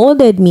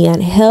molded me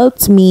and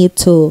helped me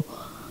to,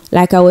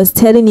 like I was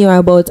telling you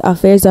about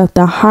Affairs of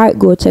the Heart,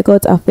 go check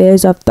out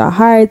Affairs of the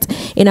Heart.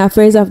 In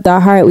Affairs of the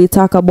Heart, we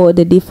talk about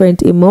the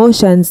different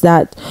emotions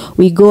that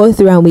we go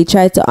through, and we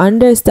try to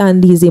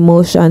understand these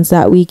emotions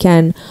that we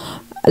can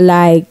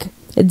like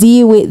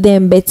deal with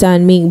them better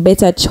and make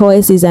better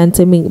choices and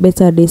to make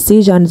better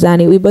decisions.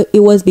 And it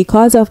was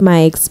because of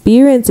my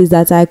experiences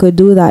that I could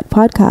do that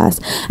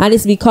podcast, and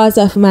it's because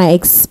of my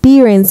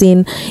experience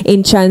in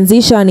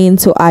transition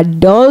into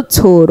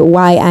adulthood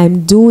why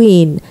I'm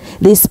doing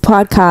this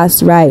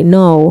podcast right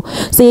now.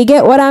 So you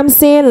get what I'm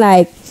saying?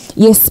 Like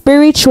your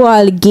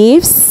spiritual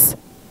gifts,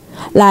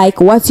 like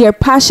what you're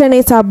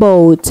passionate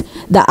about,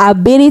 the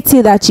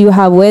ability that you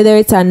have, whether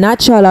it's a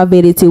natural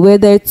ability,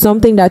 whether it's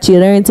something that you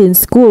learned in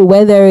school,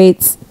 whether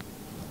it's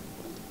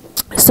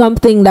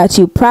something that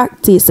you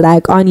practice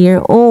like on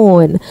your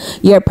own,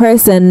 your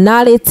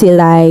personality,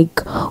 like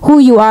who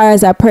you are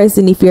as a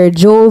person, if you're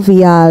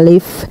jovial,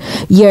 if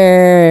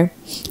you're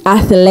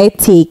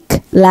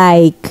athletic,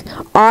 like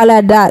all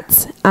of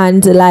that,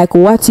 and like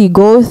what you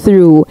go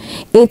through.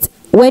 It's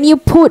when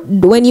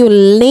you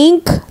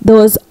link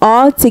those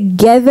all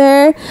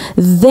together,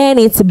 then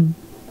it's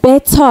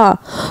better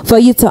for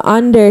you to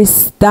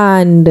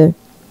understand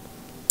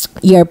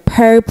your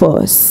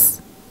purpose,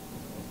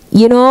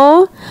 you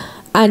know.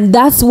 And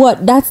that's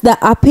the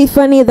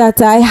epiphany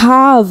that I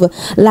have.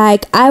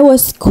 Like I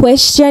was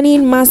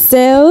questioning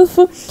myself,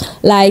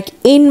 like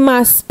in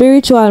my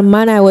spiritual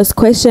man, I was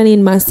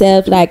questioning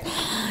myself, like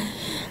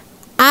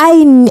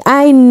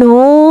I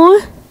know,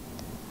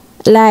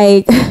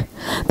 like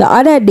the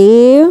other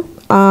day,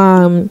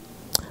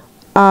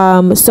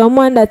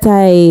 someone that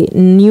I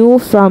knew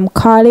from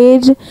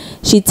college,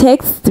 she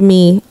texted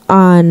me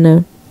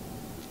on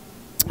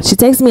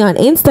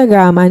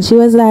Instagram, and she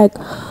was like,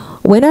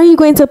 when are you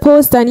going to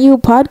post a new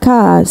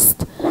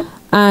podcast?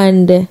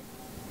 And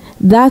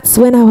that's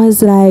when I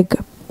was like,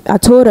 I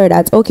told her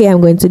that, okay,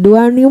 I'm going to do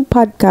a new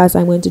podcast.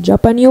 I'm going to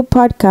drop a new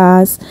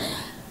podcast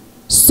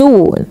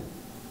soon.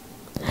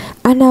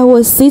 And I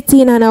was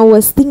sitting and I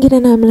was thinking,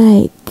 and I'm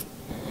like,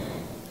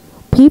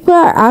 people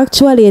are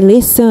actually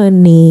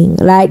listening.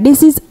 Like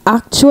this is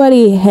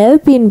actually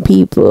helping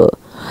people.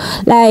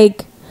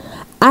 Like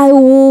I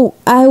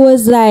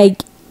was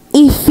like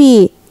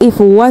iffy if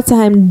what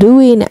I'm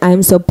doing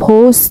I'm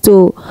supposed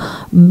to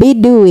be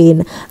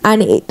doing,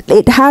 and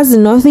it has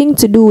nothing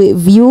to do with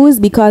views,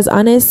 because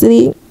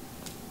honestly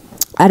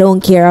I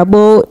don't care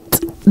about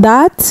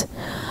that.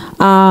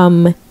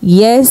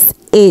 Yes,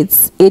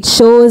 it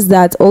shows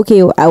that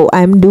okay,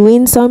 I'm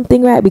doing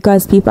something right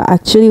because people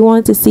actually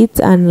want to sit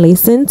and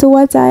listen to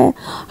what I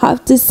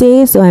have to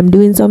say, so I'm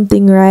doing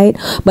something right.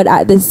 But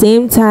at the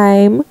same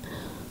time,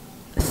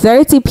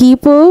 30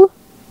 people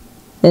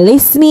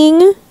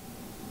listening,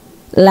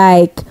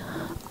 like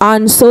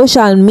on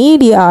social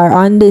media or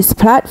on this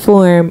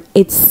platform,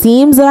 it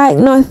seems like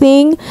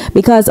nothing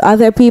because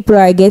other people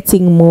are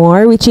getting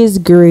more, which is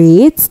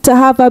great to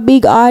have a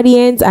big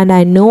audience, and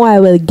I know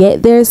I will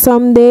get there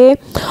someday.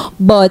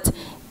 But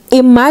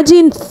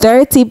imagine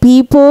 30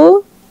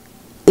 people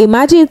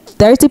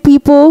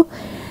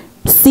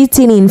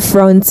sitting in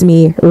front of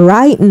me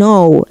right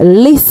now,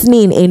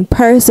 listening in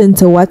person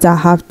to what I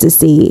have to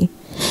say.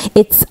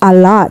 It's a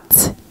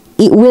lot.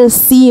 It will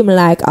seem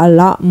like a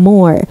lot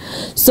more.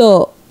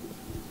 So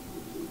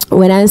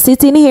when I'm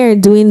sitting here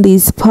doing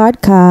this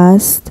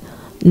podcast,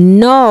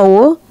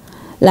 no,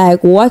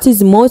 like what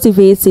is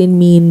motivating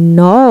me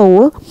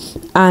now,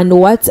 and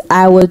what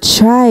I will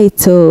try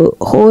to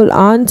hold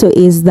on to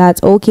is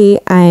that okay,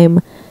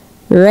 I'm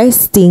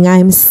resting,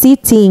 I'm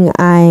sitting,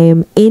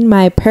 I'm in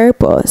my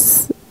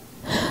purpose.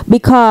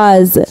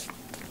 Because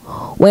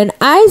when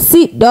I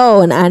sit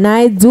down and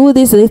I do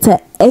this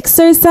little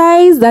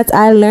exercise that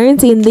I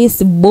learned in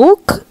this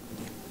book,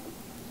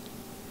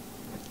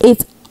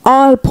 it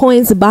all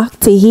points back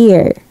to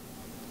here.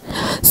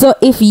 So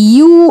if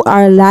you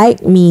are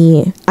like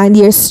me and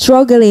you're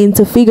struggling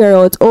to figure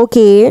out,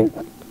 okay,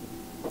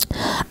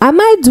 am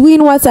I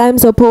doing what I'm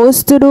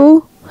supposed to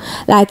do?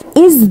 Like,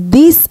 is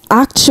this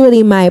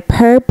actually my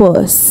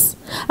purpose?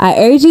 I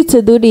urge you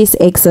to do this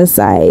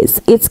exercise.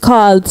 It's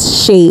called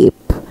SHAPE.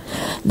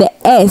 The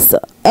S.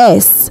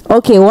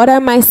 Okay, what are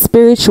my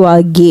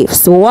spiritual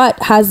gifts?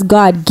 What has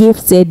God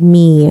gifted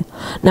me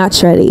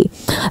naturally?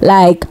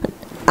 Like,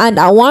 and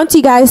I want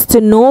you guys to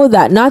know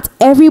that not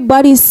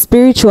everybody's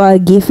spiritual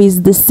gift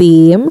is the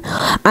same.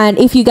 And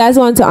if you guys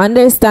want to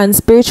understand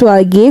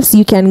spiritual gifts,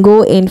 you can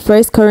go in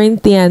 1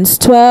 Corinthians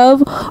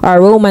 12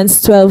 or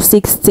Romans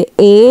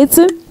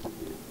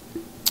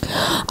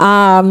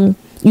 12:6-8.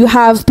 You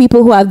have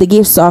people who have the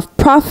gifts of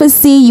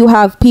prophecy. You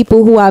have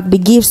people who have the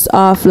gifts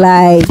of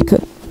like,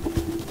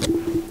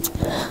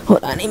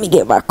 hold on, let me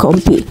get back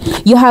comfy.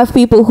 You have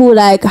people who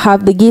like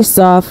have the gifts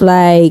of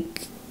like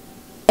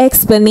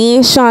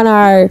explanation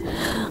or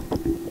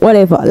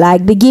whatever,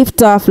 like the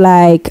gift of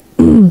like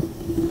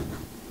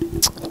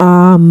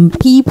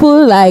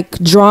people, like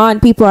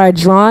people are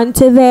drawn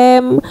to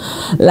them.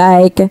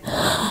 Like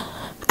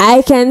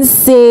I can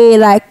say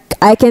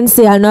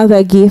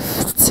another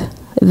gift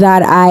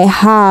that I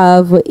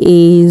have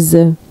is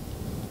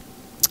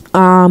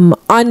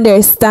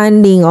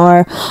understanding,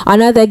 or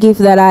another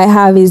gift that I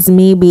have is,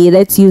 maybe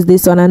let's use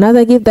this one.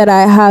 Another gift that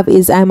I have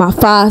is I'm a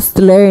fast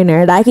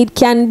learner. Like it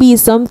can be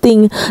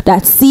something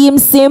that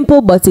seems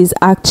simple but is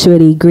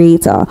actually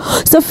greater.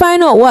 So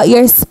find out what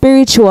your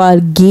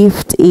spiritual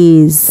gift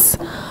is.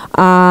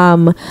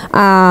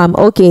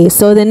 Okay,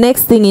 so the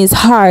next thing is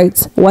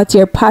heart, what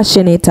you're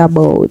passionate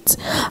about.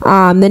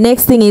 The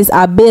next thing is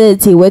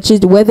ability, which is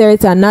whether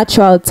it's a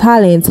natural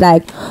talent.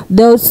 Like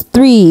those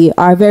three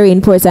are very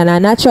important. A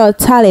natural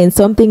talent,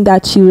 something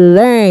that you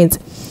learned,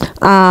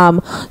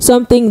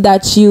 something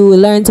that you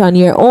learned on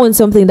your own,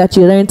 something that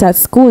you learned at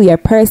school. Your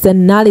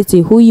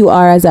personality, who you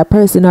are as a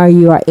person. Are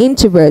you an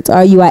introvert?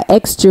 Are you an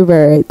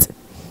extrovert?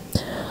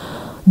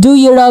 Do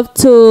you love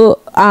to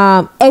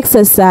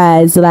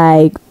exercise,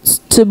 like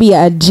to be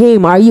a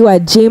gym? Are you a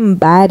gym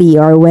baddie,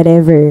 or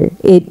whatever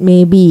it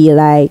may be?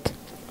 Like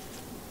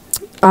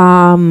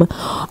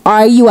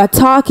are you a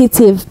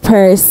talkative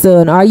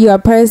person? Are you a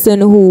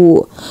person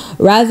who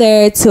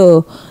rather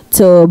to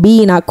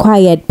be in a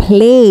quiet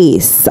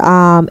place?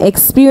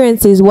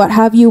 Experiences, what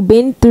have you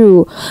been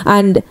through?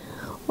 And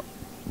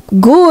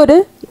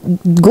good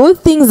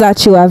things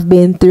that you have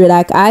been through.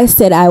 Like I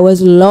said, I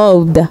was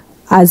loved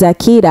as a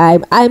kid.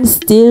 I'm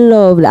still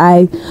loved.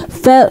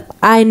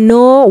 I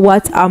know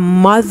what a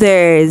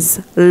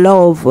mother's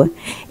love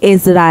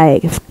is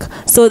like.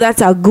 So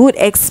that's a good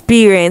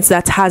experience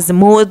that has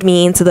molded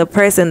me into the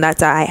person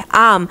that I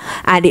am,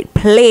 and it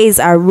plays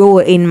a role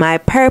in my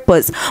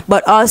purpose.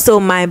 But also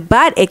my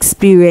bad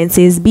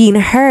experiences, being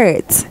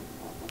hurt,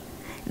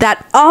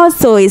 that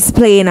also is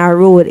playing a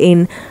role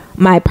in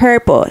my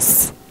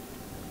purpose.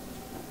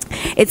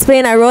 It's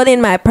playing a role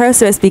in my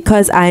purpose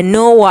because I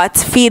know what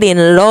feeling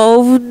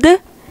loved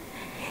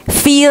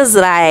feels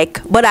like,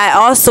 but I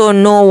also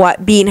know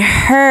what being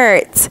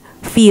hurt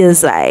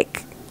feels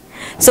like.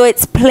 So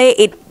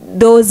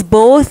those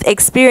both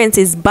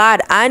experiences,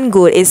 bad and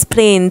good, is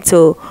playing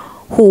to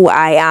who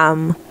I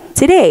am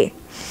today.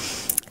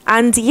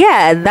 And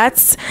yeah,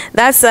 that's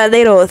a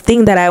little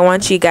thing that I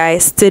want you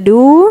guys to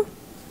do.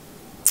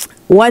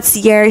 What's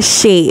your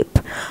shape?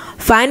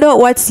 Find out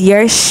what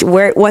your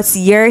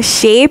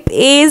shape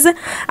is,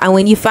 and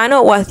when you find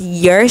out what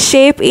your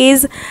shape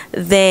is,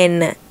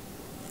 then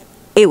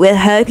it will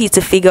help you to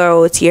figure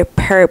out your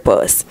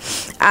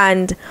purpose.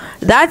 And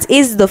that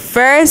is the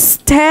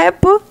first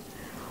step,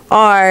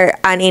 or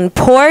an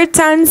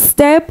important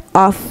step,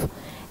 of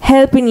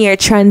helping your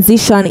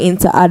transition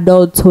into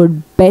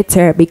adulthood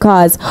better.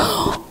 Because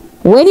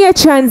when you're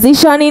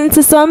transitioning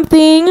into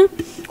something,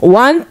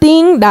 one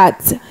thing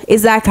that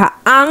is like an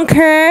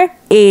anchor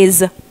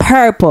is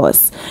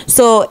purpose.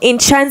 So in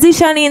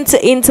transitioning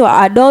into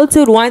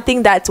adulthood, one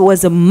thing that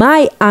was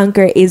my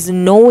anchor is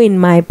knowing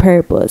my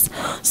purpose.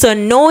 So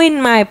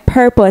knowing my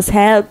purpose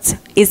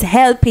is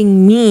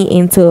helping me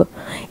in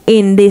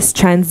this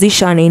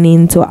transitioning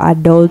into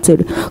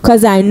adulthood,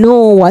 because I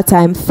know what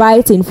I'm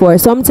fighting for.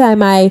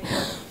 Sometimes I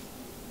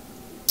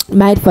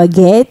might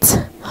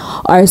forget,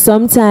 or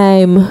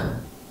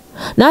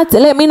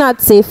let me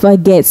not say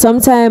forget.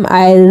 Sometimes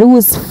I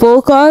lose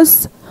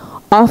focus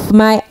of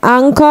my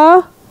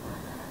anchor,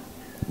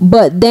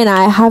 but then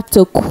I have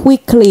to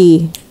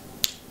quickly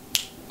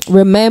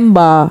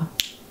remember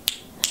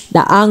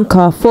the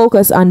anchor,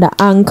 focus on the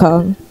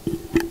anchor.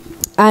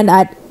 And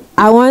I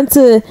want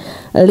to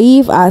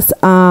leave a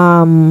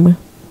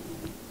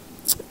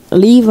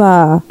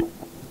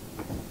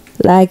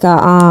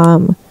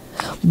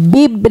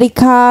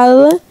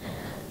biblical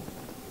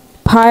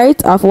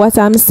part of what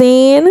I'm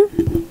saying.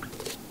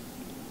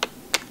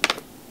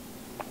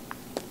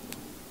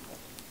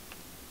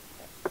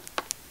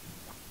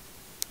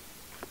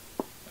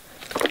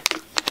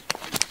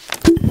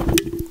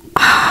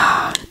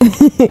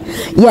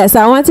 Yes,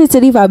 I wanted to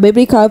leave a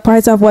biblical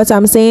part of what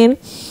I'm saying,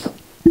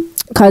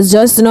 because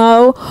just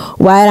know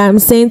what I'm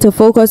saying, to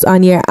focus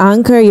on your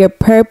anchor. Your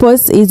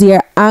purpose is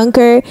your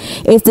anchor.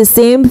 It's the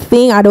same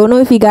thing. I don't know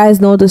if you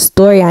guys know the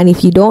story, and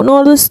if you don't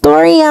know the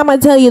story, I'm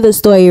gonna tell you the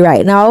story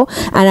right now.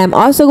 And I'm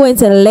also going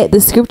to let the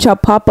scripture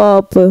pop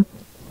up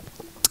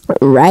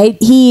right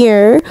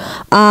here,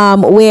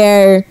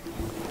 where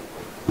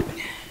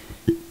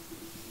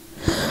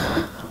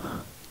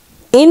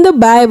in the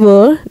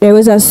Bible there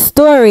was a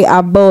story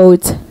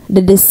about the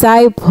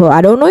disciple.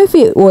 I don't know if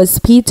it was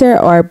Peter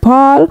or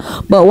Paul,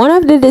 but one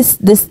of the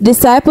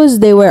disciples,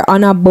 they were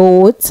on a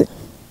boat,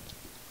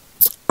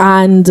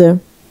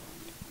 and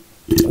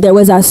there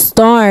was a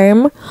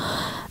storm,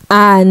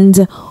 I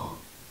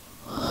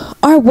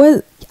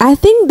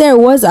think there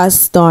was a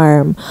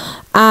storm,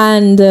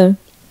 and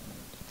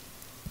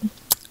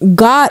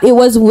it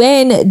was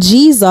when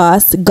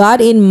Jesus,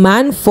 God in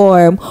man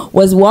form,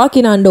 was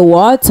walking on the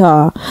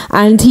water,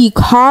 and he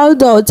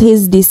called out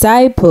his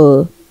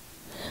disciple.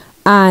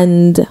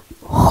 And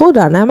hold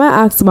on, I might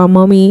ask my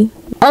mommy.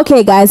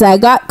 Okay guys, I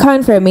got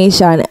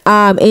confirmation.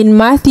 In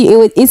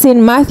Matthew, it's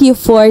in Matthew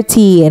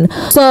 14.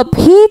 So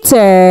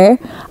Peter,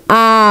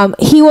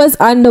 he was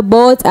on the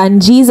boat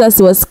and Jesus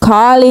was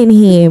calling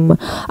him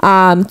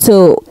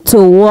to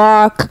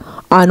walk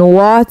on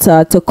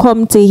water, to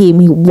come to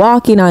him,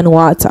 walking on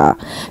water,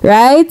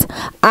 right?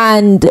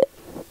 And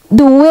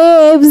the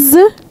waves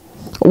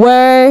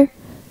were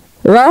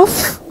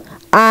rough,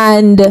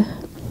 and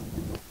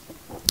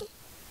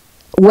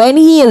when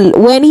he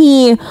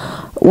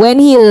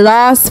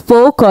lost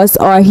focus,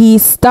 or he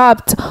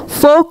stopped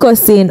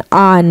focusing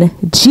on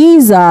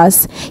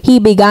Jesus, he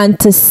began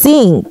to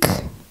sink.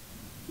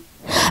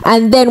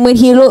 And then when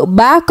he looked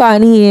back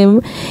on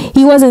him,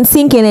 he wasn't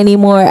sinking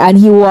anymore, and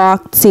he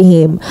walked to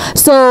him.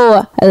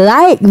 So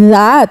like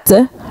that,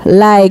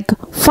 like,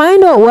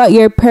 find out what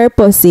your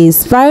purpose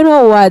is. Find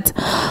out what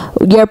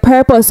your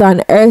purpose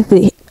on earth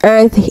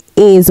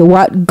is,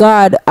 what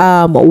God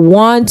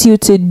wants you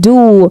to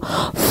do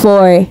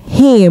for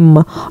him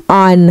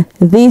on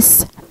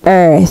this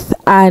earth.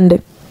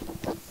 And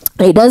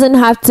it doesn't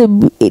have to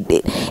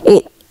be,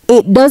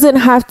 it doesn't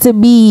have to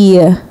be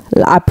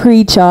a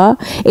preacher.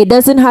 It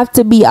doesn't have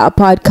to be a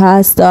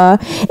podcaster.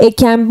 It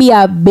can be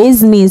a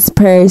business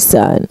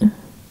person.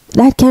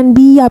 That can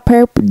be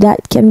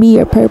that can be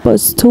your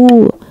purpose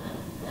too.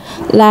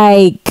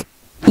 Like,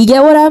 you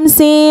get what I'm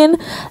saying?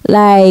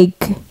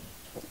 Like,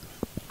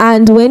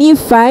 and when you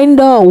find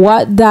out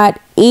what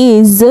that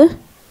is,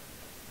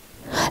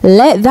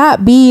 let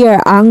that be your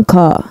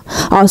anchor.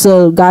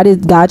 Also, God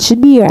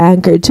should be your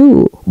anchor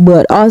too,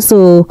 but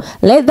also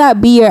let that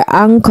be your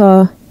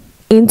anchor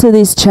into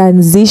this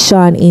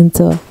transition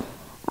into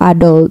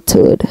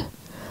adulthood.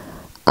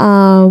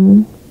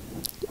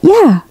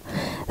 Yeah,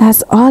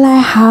 that's all I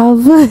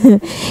have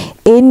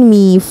in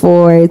me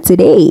for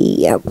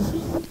today.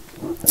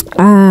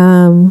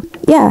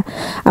 Yeah,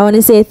 I want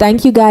to say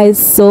thank you guys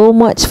so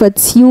much for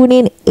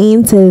tuning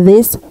into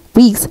this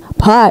week's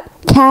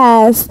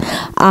podcast.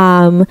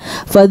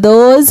 For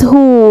those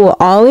who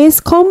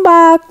always come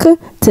back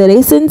to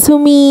listen to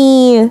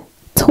me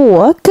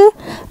talk,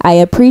 I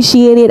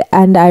appreciate it,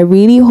 and I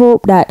really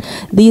hope that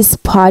these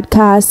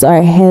podcasts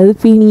are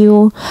helping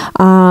you.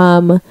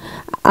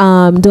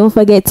 Don't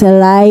forget to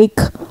like,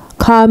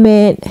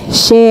 comment,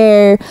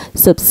 share,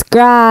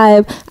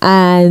 subscribe,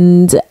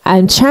 and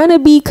I'm trying to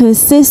be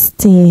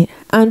consistent.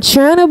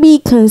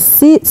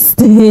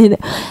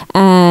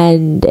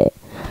 And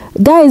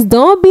guys,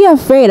 don't be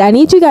afraid. I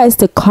need you guys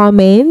to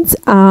comment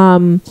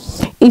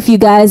if you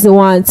guys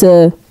want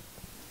to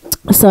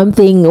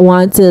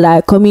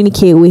like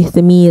communicate with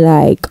me,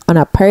 like on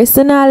a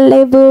personal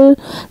level,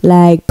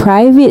 like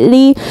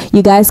privately.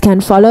 You guys can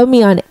follow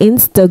me on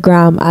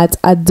Instagram at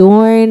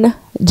Adorn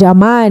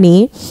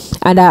Jamani,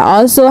 and I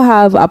also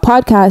have a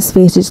podcast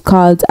page. It's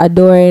called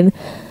Adorn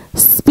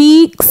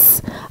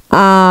Speaks.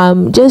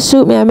 Just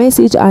shoot me a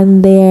message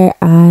on there,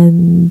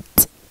 and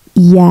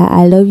yeah,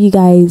 I love you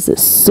guys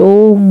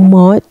so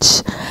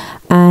much,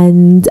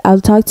 and I'll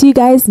talk to you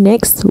guys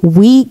next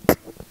week.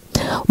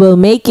 We'll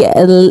make it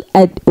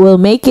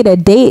a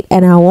date,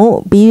 and I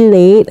won't be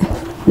late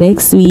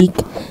next week.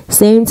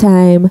 Same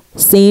time,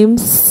 same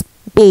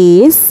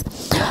space.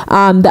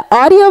 The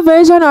audio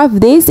version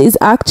of this is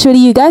actually,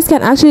 you guys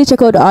can actually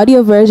check out the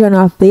audio version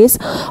of this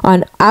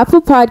on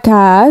Apple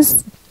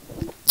Podcasts.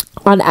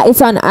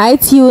 It's on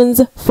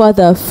iTunes for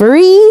the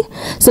free,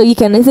 so you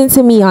can listen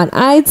to me on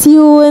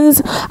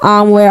iTunes.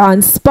 We're on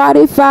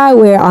Spotify,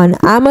 we're on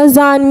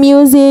Amazon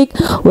Music,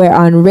 we're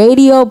on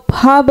Radio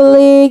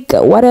Public.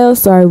 What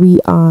else are we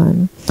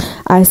on?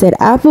 I said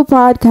Apple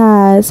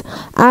Podcasts,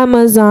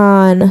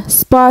 Amazon,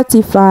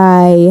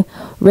 Spotify,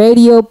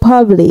 Radio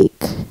Public.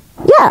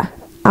 Yeah.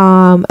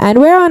 And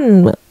we're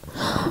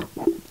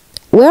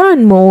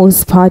on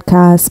most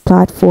podcast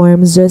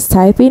platforms. Just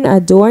type in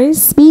Adorn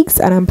Speaks,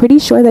 and I'm pretty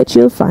sure that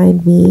you'll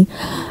find me.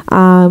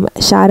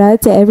 Shout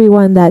out to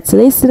everyone that's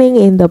listening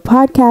in the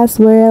podcast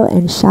world,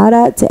 and shout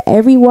out to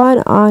everyone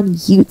on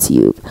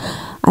YouTube.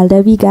 I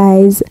love you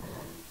guys.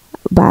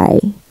 Bye.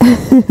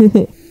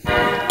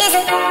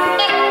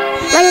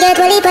 One